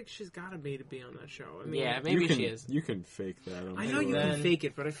 I feel like she's got to be on that show. I mean, Yeah, maybe you can, she is. You can fake that. I know you Then- can fake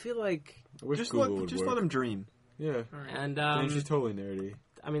it, but I feel like. I wish Just Google would work. let them dream. Yeah. All right. And I mean, she's totally nerdy.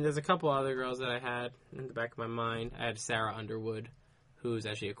 I mean, there's a couple other girls that I had in the back of my mind. I had Sarah Underwood, who's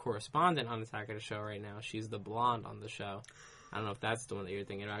actually a correspondent on Attack of the Show right now. She's the blonde on the show. I don't know if that's the one that you're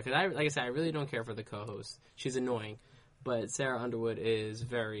thinking about. Because, like I said, I really don't care for the co-host. She's annoying. But Sarah Underwood is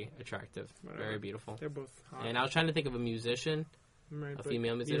very attractive, Whatever. very beautiful. They're both hot. And I was trying to think of a musician. Right, a but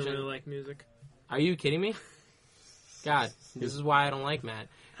female You musician. don't really like music. Are you kidding me? God, this is why I don't like Matt.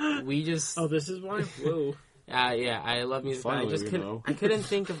 We just, Oh, this is why. Whoa. yeah, I love music. But I Finally, just we couldn't. know. I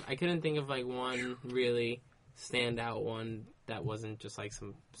couldn't think of like one really standout one that wasn't just like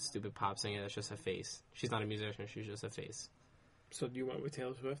some stupid pop singer that's just a face. She's not a musician. She's just a face. So you went with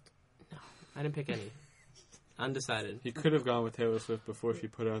Taylor Swift? I didn't pick any. Undecided. He could have gone with Taylor Swift before she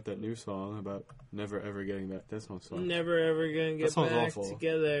put out that new song about never ever getting back. That song sucks. Never ever gonna That get sounds back awful.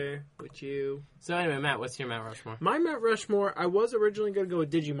 together with you. So anyway, Matt, what's your Mount Rushmore? My Mount Rushmore, I was originally going to go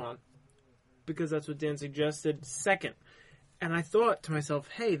with Digimon because that's what Dan suggested second. And I thought to myself,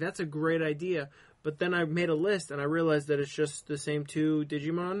 hey, that's a great idea. But then I made a list and I realized that it's just the same two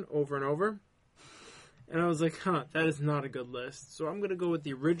Digimon over and over. And I was like, that is not a good list. So I'm going to go with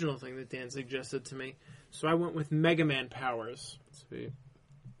the original thing that Dan suggested to me. So I went with Mega Man powers. Sweet.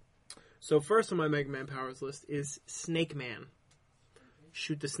 So first on my Mega Man powers list is Snake Man.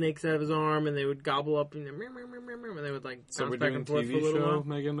 Shoot the snakes out of his arm and they would gobble up and they would like So bounce we're back doing and forth for a TV little show while.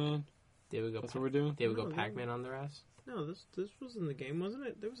 Mega Man. They would go. That's what we're doing. They would go No, Pac-Man on their ass. No, this was in the game, wasn't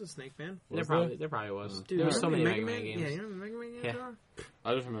it? There was a Snake Man. Was There probably was. Dude, there were so many remember Mega Man games. Yeah, you know the Mega Man games Yeah. are?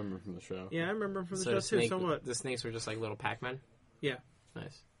 I just remember from the show. Yeah, I remember them from the So show the, too. snake, So what? the snakes were just like little Pac-Man. Yeah.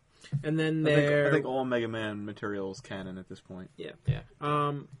 Nice. And then I think all Mega Man material is canon at this point.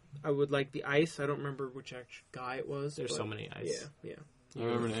 I would like the ice. I don't remember which guy it was. There's but so many ice. Yeah. I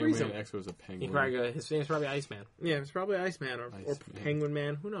remember Freeze Mega Man him. X was a He penguin. probably go, his name's probably Iceman. Yeah, it's probably Iceman or Iceman. Penguin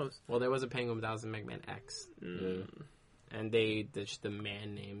Man. Who knows? Well, there was a penguin, but that was in Mega Man X. Yeah. And the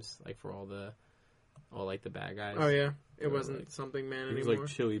man names like for all the bad guys. Oh yeah, it Yeah, wasn't like- something man He was anymore.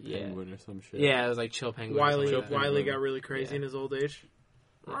 like Chili Yeah. Penguin or some shit. Yeah, it was like Chill Penguin. or Wiley something like that. Wiley got really crazy Yeah. in his old age.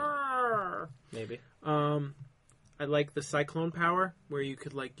 Arrgh. Maybe I like the Cyclone power where you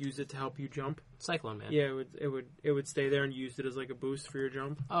could like use it to help you jump. Cyclone Man. Yeah, it would stay there and you used it as like a boost for your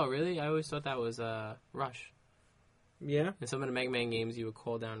jump. Oh really? I always thought that was Rush. Yeah. In some of the Mega Man games, you would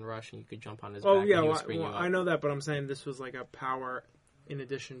call down Rush and you could jump on his Oh back. yeah, and he would well, spring you up. I know that, but I'm saying this was like a power in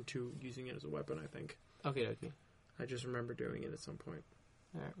addition to using it as a weapon. I think Okay, okay. I just remember doing it at some point.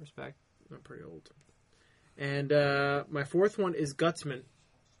 All right, respect. I'm pretty old. And my fourth one is Gutsman.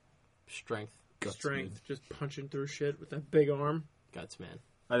 Strength. Strength, just punching through shit with that big arm. Guts, man.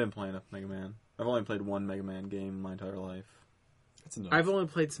 I didn't play enough Mega Man. I've only played one Mega Man game my entire life. That's enough. I've only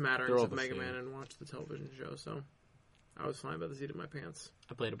played They're smatterings all of the Mega same. Man and watched the television show, so I was fine by the seat of my pants.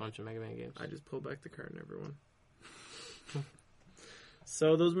 I played a bunch of Mega Man games. I just pulled back the curtain, everyone.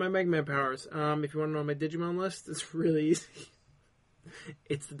 So those are my Mega Man powers. If you want to know my Digimon list, it's really easy.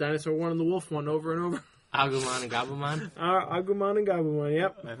 It's the dinosaur one and the wolf one over and over. Agumon and Gabumon. Agumon and Gabumon,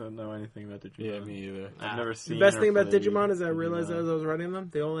 yep. I don't know anything about Digimon. Yeah, me either. I've never The seen. best or thing about played Digimon is I Digimon. realized as I was writing them,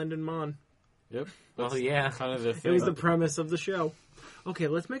 they all end in Mon. Yep. Well, yeah. Kind of the It thing. was the premise of the show. Okay,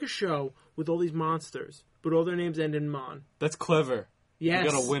 let's make a show with all these monsters, but all their names end in Mon. That's clever. Yes,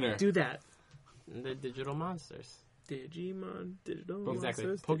 got a winner. Do that. The digital monsters. Digimon, digital Exactly.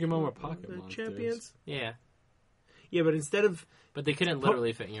 monsters. Pokemon Digimon, were pocket the monsters. champions. Yeah. Yeah, but instead of But they couldn't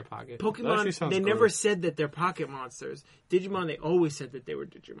literally fit in your pocket. That actually Pokemon, sounds they never gross. said that they're pocket monsters. Digimon, they always said that they were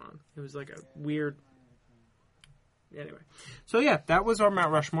Digimon. It was like a weird. Anyway, so yeah, that was our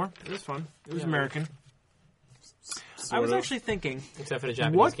Mount Rushmore. It was fun. It was Yeah. American. I was actually thinking. Except for the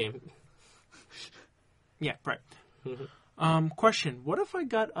Japanese What? game. Yeah, right. Question: what if I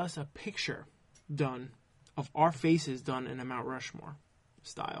got us a picture done of our faces done in a Mount Rushmore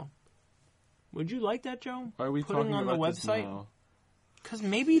style? Would you like that, Joe? Why are we Putting talking on the about this website? now? Because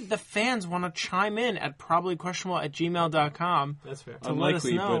maybe the fans want to chime in at probablyquestionable@gmail.com That's fair. To let us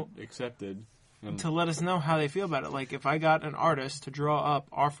Unlikely, know. but accepted. And to let us know how they feel about it. Like if I got an artist to draw up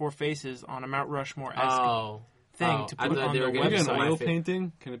our four faces on a Mount Rushmore-esque Oh. thing Oh, to I put thought on they their were Can gonna it be do an website. oil fa-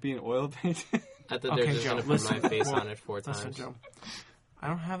 painting? Can it be an oil painting? I thought they Okay, were just Joe, going to put listen. my face Well, on it 4 times. Listen, Joe. I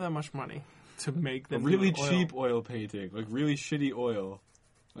don't have that much money to make A them really do oil. cheap oil painting. Like really shitty oil.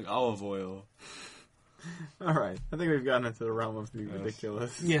 Like olive oil. All right, I think we've gotten into the realm of the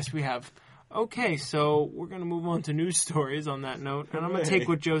ridiculous. Yes, we have. Okay, so we're going to move on to news stories on that note. And I'm going to Hooray. take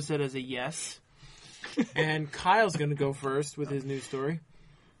what Joe said as a yes. And Kyle's going to go first with his news story.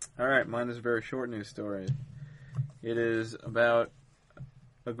 All right, mine is a very short news story. It is about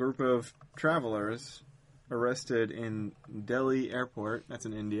a group of travelers arrested in Delhi Airport. That's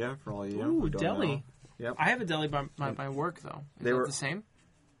in India, for all you Ooh, who don't Delhi. know. Yep. I have a deli by my work, though. Is They that were- the same?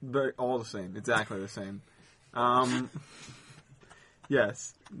 But all the same, exactly the same.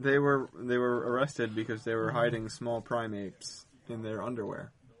 Yes, they were arrested because they were hiding small primates in their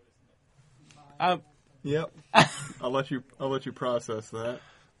underwear. Yep. I'll let you process that.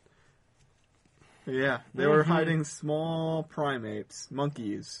 Yeah, they were hiding small primates,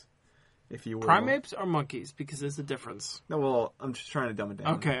 monkeys, if you will. Primates or monkeys? Because there's a difference. No, well, I'm just trying to dumb it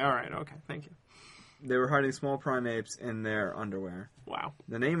down. Okay, all right, okay, thank you. They were hiding small primates in their underwear. Wow.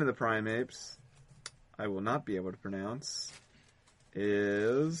 The name of the primates, I will not be able to pronounce,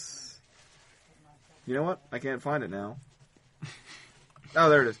 is... You know what? I can't find it now. Oh,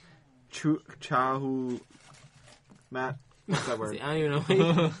 there it is. Chahu... Matt, what's that word? See, I don't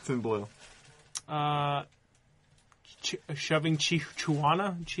even know. It's in blue. Shoving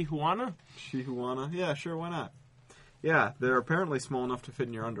Chihuahua? Chihuahua? Yeah, sure, why not? Yeah, they're apparently small enough to fit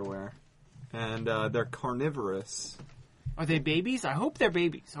in your underwear. And they're carnivorous. Are they babies? I hope they're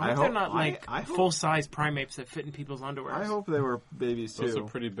babies. I hope they're not like full-size primates that fit in people's underwear. I hope they were babies too. Those are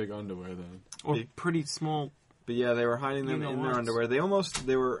pretty big underwear then. Or pretty small. But yeah, they were hiding them in their underwear. They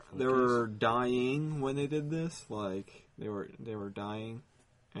were dying when they did this. Like they were dying,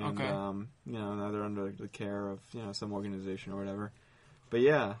 and Okay. Now they're under the care of some organization or whatever. But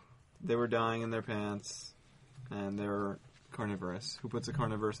yeah, they were dying in their pants, and they were carnivorous. Who puts a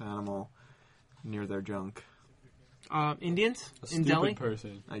carnivorous animal near their junk? Indians A in stupid Delhi.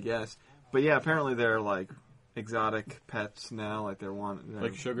 person. I guess. But yeah, apparently they're like exotic pets now. Like they're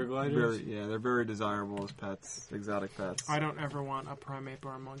Like sugar gliders? they're very desirable as pets, exotic pets. I don't ever want a primate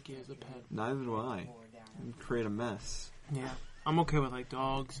or a monkey as a pet. Neither do I. It'd create a mess. Yeah, I'm okay with like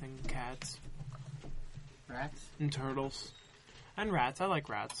dogs and cats Rats? and turtles and rats. I like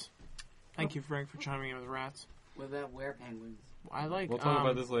rats. Thank you, Frank, for chiming in with rats. What about were-penguins? I like. We'll talk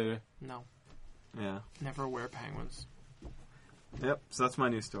about this later. No, Yeah. never wear penguins. Yep. So that's my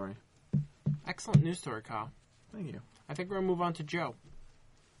news story. Excellent news story, Kyle. Thank you. I think we're gonna move on to Joe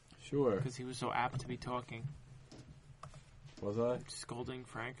Sure. because he was so apt to be talking, Was I? scolding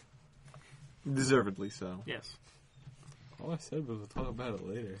Frank. Deservedly so. Yes. All I said was we'll talk about it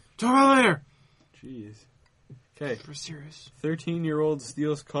later. Talk about it later. Jeez. Okay. For serious. 13-year-old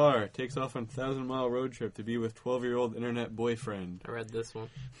steals car, takes off on 1,000-mile road trip to be with 12-year-old internet boyfriend. I read this one.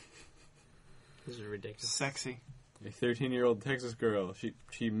 This is ridiculous. Sexy. A 13-year-old Texas girl.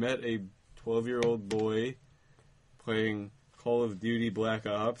 She met a 12-year-old boy playing Call of Duty Black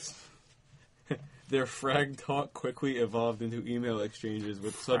Ops. Their frag talk quickly evolved into email exchanges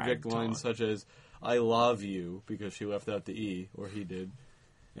with subject lines such as, I love you, because she left out the E, or he did,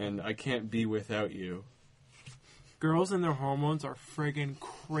 and I can't be without you. Girls and their hormones are friggin'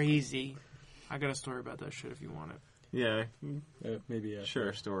 crazy. I got a story about that shit if you want it. Yeah. Maybe, yeah. Share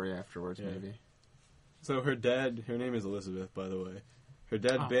a story afterwards, Yeah. maybe. So her dad, her name is Elizabeth, by the way. Her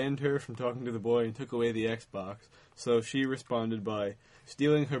dad Oh. banned her from talking to the boy and took away the Xbox. So she responded by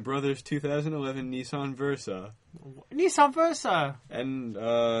stealing her brother's 2011 Nissan Versa. Nissan Versa. And,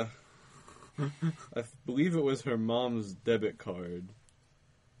 I believe it was her mom's debit card.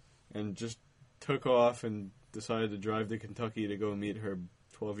 And just took off and decided to drive to Kentucky to go meet her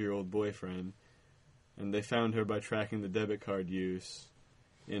 12-year-old boyfriend. And they found her by tracking the debit card use.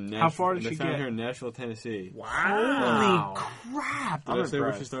 How far did she They found get? her in Nashville, Tennessee. Holy crap. Did I say where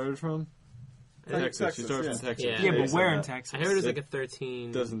she impressed. started from? Texas, Texas. She started yeah. from Texas. Yeah. Yeah, They but said where in that. Texas? I heard it was It like a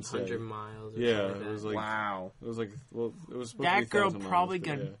 1,300 say. miles. Or Yeah, something like it was that. like Wow. it was like well, it was supposed That to be girl 1,000 miles, probably but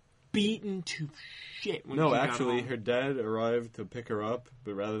got yeah. beaten to shit when No, she got actually, home. her dad arrived to pick her up,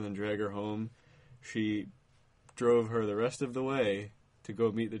 but rather than drag her home, she drove her the rest of the way to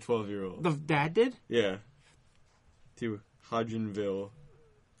go meet the 12-year-old. The dad did? Yeah, to Hodgenville,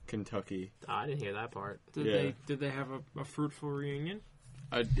 Kentucky. Oh, I didn't hear that part. Yeah. Did they have a fruitful reunion?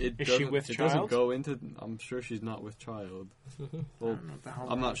 It Is she doesn't- with it child? doesn't go into. I'm sure she's not with child. Well, I don't know what the hell I'm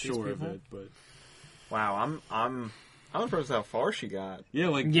wrong not with these sure of people. it, but Wow, I'm impressed how far she got. yeah,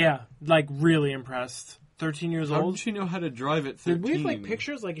 like Yeah, like really impressed. 13 years how old. did she know how to drive at 13? Did we have like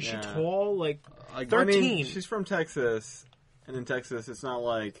pictures? Like, is Yeah. she tall? Like, I, 13. I mean, she's from Texas, and in Texas, it's not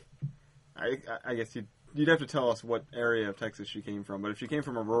like I guess you'd have to tell us what area of Texas she came from. But if she came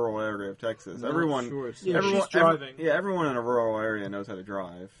from a rural area of Texas, I'm not everyone, sure it's- Yeah, everyone, she's driving. everyone in a rural area knows how to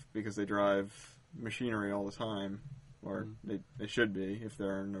drive because they drive machinery all the time, or they should be if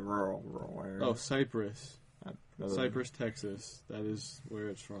they're in a rural area. Oh, Cypress. Other- Cypress, Texas. That is where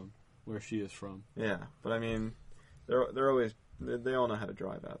it's from. Where she is from. Yeah, but I mean, they're always they all know how to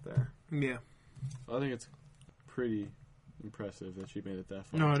drive out there. yeah. I think it's pretty impressive that she made it that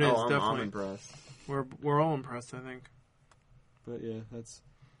far. No, it is I'm definitely. impressed. We're all impressed, I think. But yeah, that's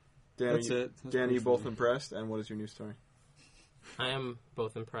Dan, it. That's Dan, pretty you both funny. impressed? And what is your news story? I am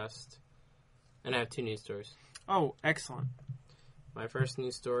both impressed. And I have two news stories. Oh, excellent. My first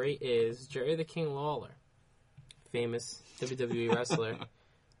news story is Jerry the King Lawler, famous WWE wrestler,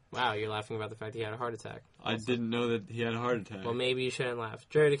 Wow, you're laughing about the fact he had a heart attack. I didn't know that he had a heart attack. Well, maybe you shouldn't laugh.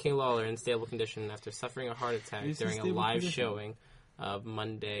 Jerry the King Lawler in stable condition after suffering a heart attack He's in during a stable live condition. showing of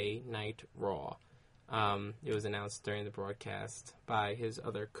Monday Night Raw. It was announced during the broadcast by his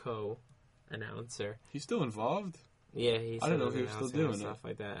other co-announcer. He's still involved? Yeah, he I said don't know was if he was still announcing and doing stuff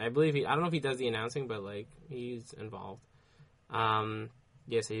like that. I believe I don't know if he does the announcing, but like he's involved.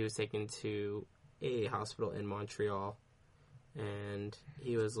 Yeah, so he was taken to a hospital in Montreal, and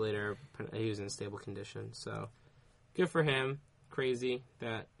he was in stable condition. So good for him. Crazy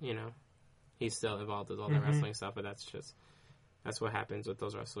that he's still involved with all the wrestling stuff, but that's what happens with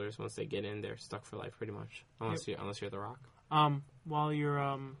those wrestlers. Once they get in, they're stuck for life, pretty much. Unless you're The Rock. While you're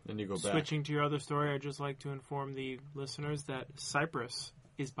Then you go back. switching to your other story, I'd just like to inform the listeners that Cypress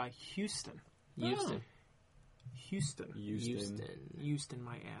is by Houston. Houston. Houston,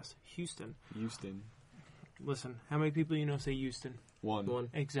 my ass. Houston. Houston. Listen, how many people you know say Houston? One.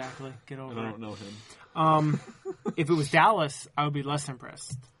 Exactly. Get And over I it. don't know him. If it was Dallas, I would be less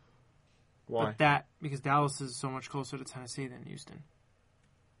impressed. Why? But because Dallas is so much closer to Tennessee than Houston.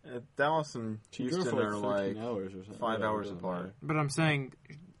 Dallas and She drove Houston for are 13 like hours or something. 5 Whatever, hours doesn't apart. matter. But I'm saying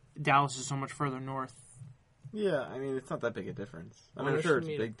Dallas is so much further north. Yeah, I mean, it's not that big a difference. I mean, wonder I'm if sure she it's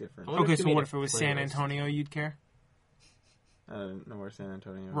a made big difference. I wonder Okay, if she so made what a if it was San playlist. Antonio you'd care? I don't know where San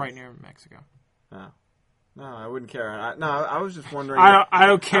Antonio is. Right near Mexico. No, I wouldn't care. I was just wondering. I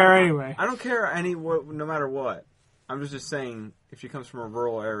don't care anyway. I don't care no matter what. I'm just saying, if she comes from a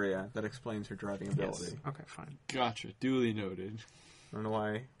rural area, that explains her driving ability. Okay, fine. Gotcha. Duly noted. I don't know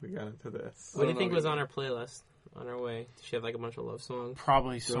why we got into this. What do you don't think know was either. on her playlist on her way? Did she have like a bunch of love songs?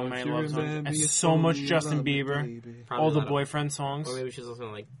 Probably so Don't many you love songs. remember And you so told much me you Justin loved me, Bieber. baby? Probably All a the lot of- boyfriend songs. Or maybe she's listening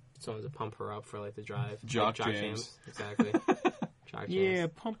to like songs to pump her up for like the drive. Jock Like, jams. Exactly. Jock Yeah,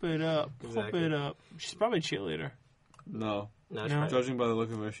 jams. pump it up. Pump Exactly. it up. She's probably a cheerleader. No. No, No. Judging by the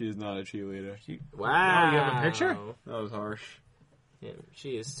look of her, she is not a cheerleader. Wow. Oh, you have a picture? That was harsh. Yeah,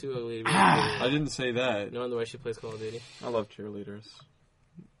 she is too ugly to be I a didn't say that. No wonder why she plays Call of Duty. I love cheerleaders.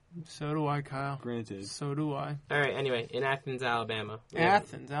 So do I, Kyle. Granted. So do I. Alright, anyway, in Athens, Alabama.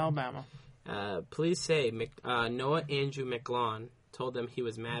 Athens, Alabama. Police say Noah Andrew McLawn told them he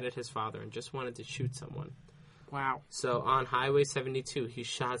was mad at his father and just wanted to shoot someone. Wow. So on Highway 72, he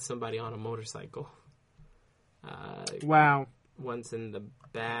shot somebody on a motorcycle. Wow. Once in the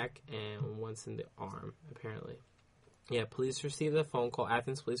back and once in the arm, apparently. Yeah, police received a phone call.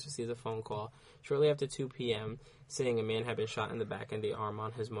 Athens police received a phone call shortly after 2 p.m. saying a man had been shot in the back and the arm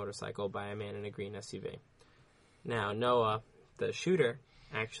on his motorcycle by a man in a green SUV. Now, Noah, the shooter,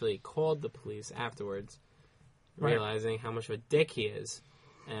 actually called the police afterwards, Right. realizing how much of a dick he is,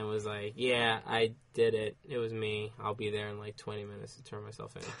 and was like, yeah, I did it. It was me. I'll be there in like 20 minutes to turn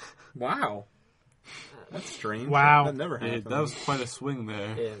myself in. Wow. That's strange. Wow. That never Yeah, happened. that was quite a swing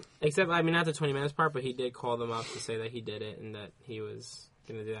there. Yeah. Except, I mean, not the 20 minutes part, but he did call them up to say that he did it and that he was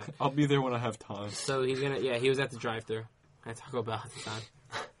going to do that. I'll be there when I have time. So he's going to, yeah, he was at the drive-thru at Taco Bell at the time.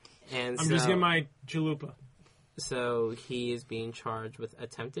 And I'm just getting my chalupa. So he is being charged with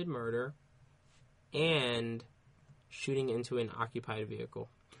attempted murder and shooting into an occupied vehicle.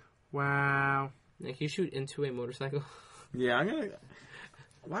 Wow. Like, you shoot into a motorcycle Yeah, I'm gonna.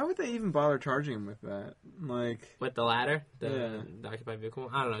 Why would they even bother charging him with that? Like, with the ladder, Yeah. the occupied vehicle.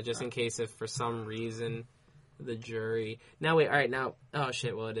 I don't know, just in case if for some reason the jury. Now wait, all right, now oh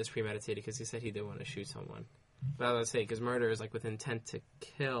shit. Well, it is premeditated because he said he did want to shoot someone. But I was gonna say because murder is like with intent to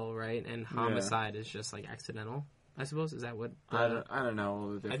kill, right? And homicide is just like accidental. I suppose is that what? I don't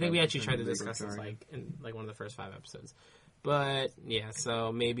know. I think we actually tried to discuss this like in like one of the first 5 episodes. But yeah,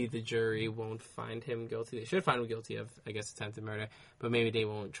 so maybe the jury won't find him guilty. They should find him guilty of, I guess, attempted murder. But maybe they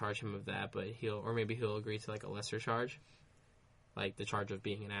won't charge him of that. But maybe he'll agree to like a lesser charge, like the charge of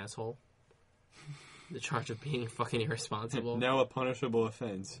being an asshole, the charge of being fucking irresponsible. Now a punishable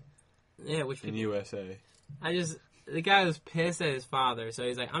offense Yeah, which in USA. the guy was pissed at his father, so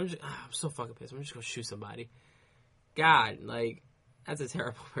he's like, I'm so fucking pissed. I'm just gonna shoot somebody. God, like that's a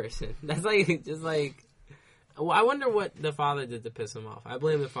terrible person. That's like just like. Well, I wonder what the father did to piss him off. I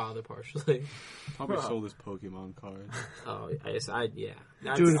blame the father partially. Probably sold his Pokemon cards. Oh,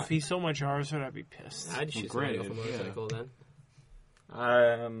 yeah. Dude, if he sold my Charizard, I'd be pissed. I'd shoot somebody off a motorcycle then.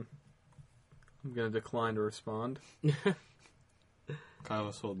 I'm gonna decline to respond.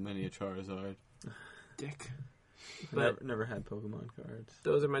 Kyle sold many a Charizard. Dick. But- Never had Pokemon cards.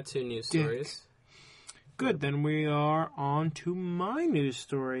 Those are my 2 news Dick. stories. Good, then we are on to my news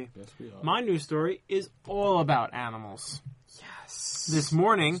story. Yes, we are. My news story is all about animals. Yes. This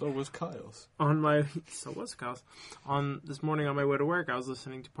morning, So was Kyle's. this morning on my way to work, I was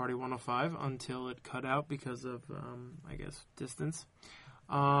listening to Party 105 until it cut out because of, I guess, distance.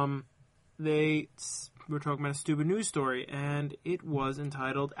 We're talking about a stupid news story, and it was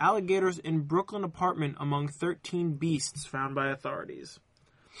entitled "Alligators in Brooklyn Apartment Among 13 Beasts Found by Authorities."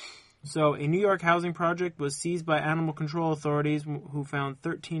 So, a New York housing project was seized by animal control authorities who found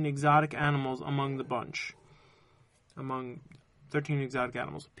 13 exotic animals among the bunch. Among 13 exotic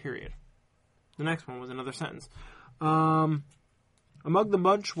animals, period. The next one was another sentence. Among the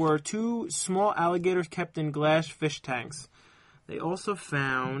bunch were 2 small alligators kept in glass fish tanks. They also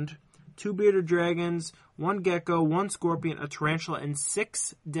found 2 bearded dragons, 1 gecko, 1 scorpion, a tarantula, and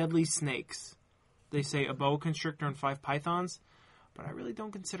 6 deadly snakes. They say a boa constrictor and 5 pythons. But I really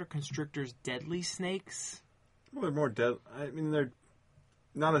don't consider constrictors deadly snakes. Well, they're more dead. I mean, they're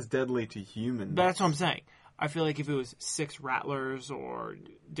not as deadly to humans. That's what I'm saying. I feel like if it was 6 rattlers or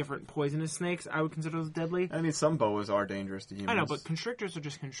different poisonous snakes, I would consider those deadly. I mean, some boas are dangerous to humans. I know, but constrictors are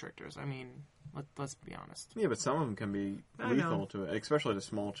just constrictors. I mean, let's be honest. Yeah, but some of them can be lethal to it, especially to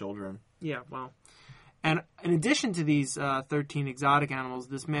small children. Yeah, well. And in addition to these 13 exotic animals,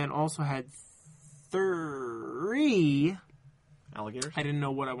 this man also had 3... Alligators? I didn't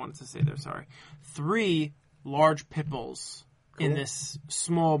know what I wanted to say there, sorry. 3 large pit bulls in this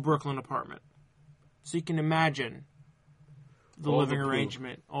small Brooklyn apartment. So you can imagine the living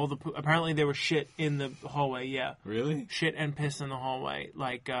arrangement. All the apparently there was shit in the hallway, yeah. Really? Shit and piss in the hallway,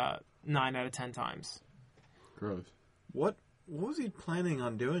 like 9 out of 10 times. Gross. What was he planning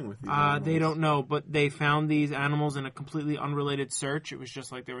on doing with these animals? They don't know, but they found these animals in a completely unrelated search. It was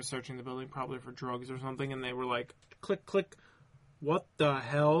just like they were searching the building probably for drugs or something, and they were like, click, click. What the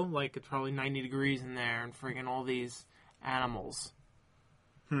hell? Like, it's probably 90 degrees in there and friggin' all these animals.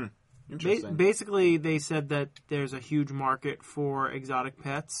 Interesting. Basically, they said that there's a huge market for exotic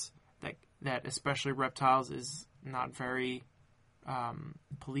pets, that especially reptiles is not very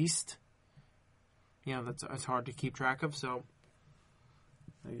policed. You know, it's hard to keep track of, so...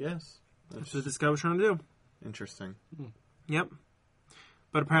 I guess. That's what this guy was trying to do. Interesting. Yep.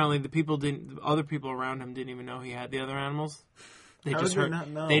 But apparently the other people around him didn't even know he had the other animals. They How just did heard they not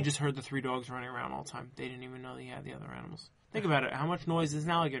know? They just heard the 3 dogs running around all the time. They didn't even know he had the other animals. Think about it. How much noise does an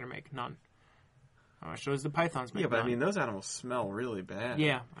alligator make? None. How much noise do the pythons make? Yeah, but None. I mean, those animals smell really bad.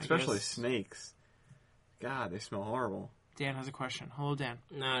 Yeah, especially guess. snakes. God, they smell horrible. Dan has a question. Hello, Dan.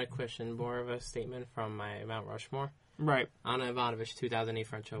 Not a question, more of a statement from my Mount Rushmore. Right. Anna Ivanovic, 2008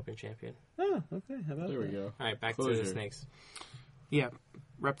 French Open champion. Oh, okay. How about There we that? go. All right, back to Closure. the snakes. Yeah.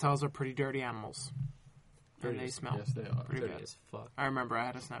 Reptiles are pretty dirty animals. And they smell Yes, they are. pretty Dirty bad. as fuck. I remember I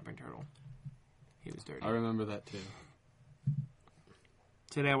had a snapping turtle. He was dirty. I remember that too.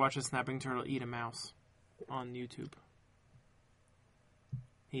 Today I watched a snapping turtle eat a mouse on YouTube.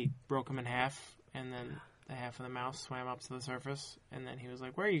 He broke him in half, and then the half of the mouse swam up to the surface, and then he was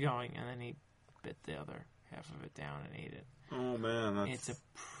like, "Where are you going?" And then he bit the other half of it down and ate it. Oh man, that's... It's a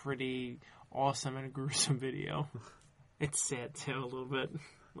pretty awesome and gruesome video. It's sad too, a little bit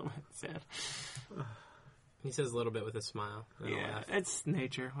sad. He says a little bit with a smile. and a Yeah, laugh. it's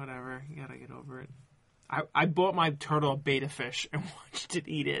nature. Whatever, you gotta get over it. I bought my turtle a beta fish and watched it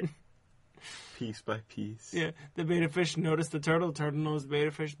eat it. piece by piece. Yeah, the beta fish noticed the turtle noticed the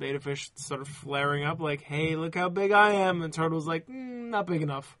beta fish. Beta fish started flaring up like, "Hey, look how big I am!" And the turtle was like, "Not big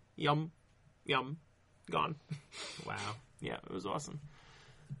enough." Yum, yum, gone. Wow. Yeah, it was awesome.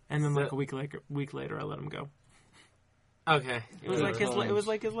 And then So- like a week later, I let him go. Okay. It was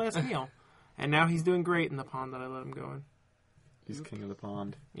like his last meal. And now he's doing great in the pond that I let him go in. He's king of the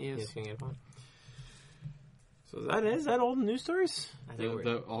pond. He is. Yes, we can get one. So is that it? Is that all the news stories? I think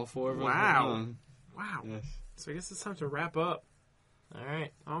we're... All 4 of us. Wow. are done. Wow. Yes. So I guess it's time to wrap up. All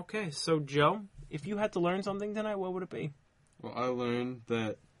right. Okay, so Joe, if you had to learn something tonight, what would it be? Well, I learned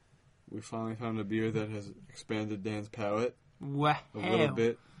that we finally found a beer that has expanded Dan's palate Wow. a little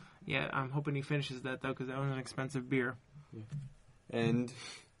bit, Yeah, I'm hoping he finishes that, though, because that was an expensive beer. and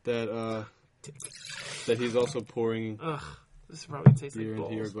that that he's also pouring Ugh, this probably tastes beer like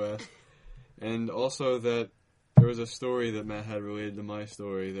into your balls. glass, and also that there was a story that Matt had related to my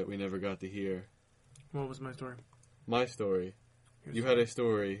story that we never got to hear. What was my story? My story. You had a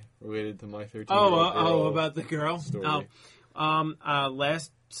story related to my 13-year-old Oh, girl about the girl? story. Last But this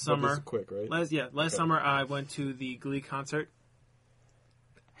summer... is quick, right? Last Okay. summer, I went to the Glee concert.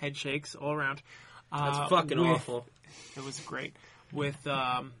 Head shakes all around. That's fucking with- awful. It was great. With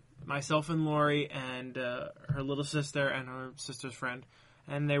myself and Lori and her little sister and her sister's friend.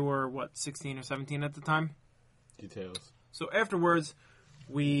 And they were, 16 or 17 at the time? Details. So afterwards,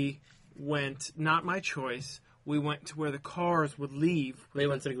 we went, not my choice, we went to where the cars would leave. They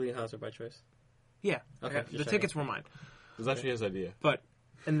went to the Glee concert by choice. Yeah. Okay, The just tickets were mine. It was actually his idea. But,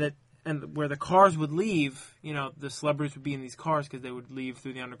 and and where the cars would leave, the celebrities would be in these cars because they would leave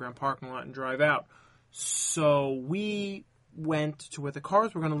through the underground parking lot and drive out. So we went to where the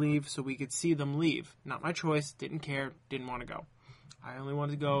cars were going to leave so we could see them leave. Not my choice. Didn't care. Didn't want to go. I only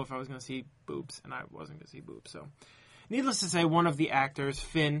wanted to go if I was going to see boobs, and I wasn't going to see boobs. So, needless to say, one of the actors,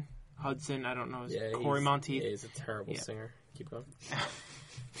 Finn Hudson, I don't know, Corey Monteith. Yeah, he's a terrible singer. Keep going.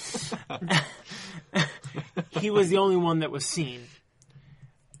 He was the only one that was seen.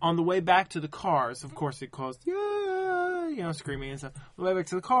 On the way back to the cars, of course, it caused, screaming and stuff. On the way back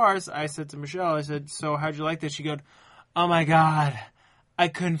to the cars, I said to Michelle, I said, so how'd you like this? She goes, oh my God, I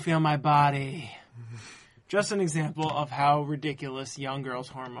couldn't feel my body. Just an example of how ridiculous young girls'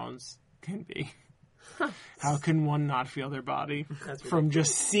 hormones can be. How can one not feel their body from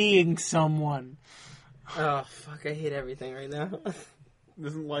just seeing someone? Oh, fuck, I hate everything right now.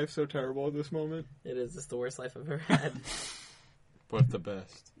 Isn't life so terrible at this moment? It is. It's the worst life I've ever had. But the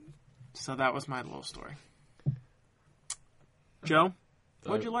best. So that was my little story. Joe,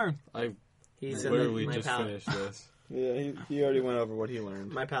 what'd you learn? I He's literally my just palate. finished this. Yeah, he already went over what he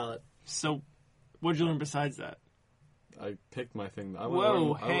learned. My palate. So, what'd you learn besides that? I picked my thing. I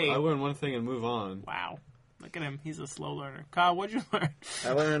learned one thing and move on. Wow. Look at him. He's a slow learner. Kyle, what'd you learn?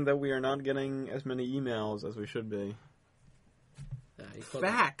 I learned that we are not getting as many emails as we should be.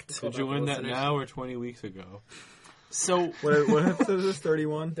 Fact. Did you learn that now or 20 weeks ago? So, What episode is this?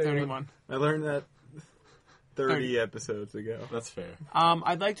 31? 31. I learned that 30 episodes ago. That's fair.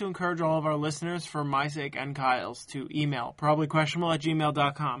 I'd like to encourage all of our listeners, for my sake and Kyle's, to email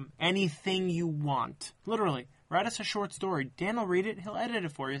probablyquestionable@gmail.com. Anything you want. Literally. Write us a short story. Dan will read it. He'll edit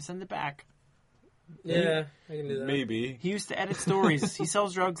it for you and send it back. Yeah, I can do that. Maybe. He used to edit stories. He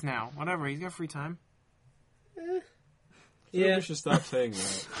sells drugs now. Whatever. He's got free time. Yeah. We should stop saying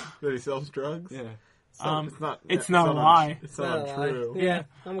that. That he sells drugs? Yeah. It's not a lie. It's not true. Yeah,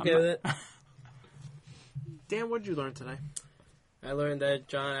 I'm okay with it. Dan, what did you learn today? I learned that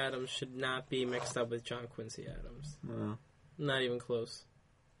John Adams should not be mixed up with John Quincy Adams. No. Not even close.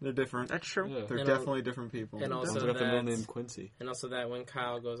 They're different. That's true. Yeah. They're And definitely different people. and also Someone's got the middle that- name Quincy. And also that when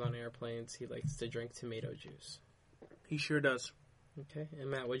Kyle goes on airplanes, he likes to drink tomato juice. He sure does. Okay, and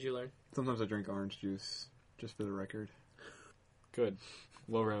Matt, what'd you learn? Sometimes I drink orange juice, just for the record. Good.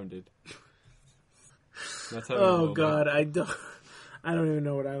 Well-rounded. That's how Oh God, I don't even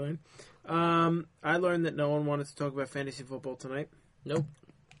know what I learned. I learned that no one wanted to talk about fantasy football tonight. Nope.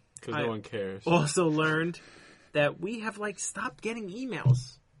 Because no one cares. Also learned that we have stopped getting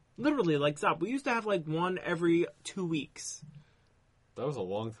emails. Literally, stop. We used to have one every 2 weeks. That was a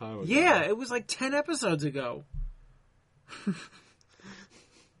long time ago. Yeah, it was 10 episodes ago.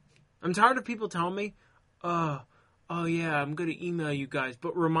 I'm tired of people telling me, oh yeah, I'm going to email you guys,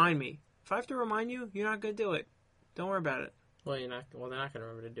 but remind me. If I have to remind you, you're not going to do it. Don't worry about it. Well, they're not going to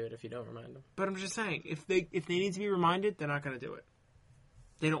remember to do it if you don't remind them. But I'm just saying, if they need to be reminded, they're not going to do it.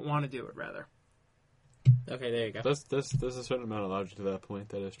 They don't want to do it, rather. Okay, there you go. There's a certain amount of logic to that point.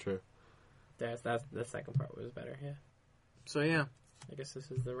 That is true. That's the second part was better. Yeah. So yeah, I guess this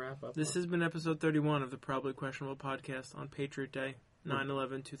is the wrap up. this has been episode 31 of the Probably Questionable podcast on Patriot Day,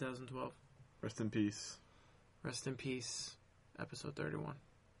 9/11/2012. Rest in peace. Rest in peace, episode 31.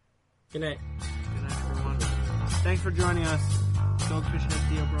 Good night. Good night, everyone. Thanks for joining us. Go fishing at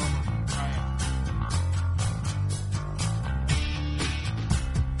Theo Broma. Bye.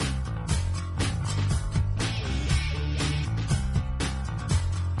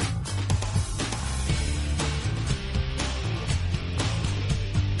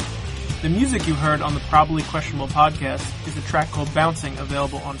 The music you heard on the Probably Questionable podcast is a track called Bouncing,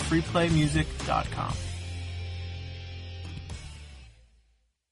 available on freeplaymusic.com.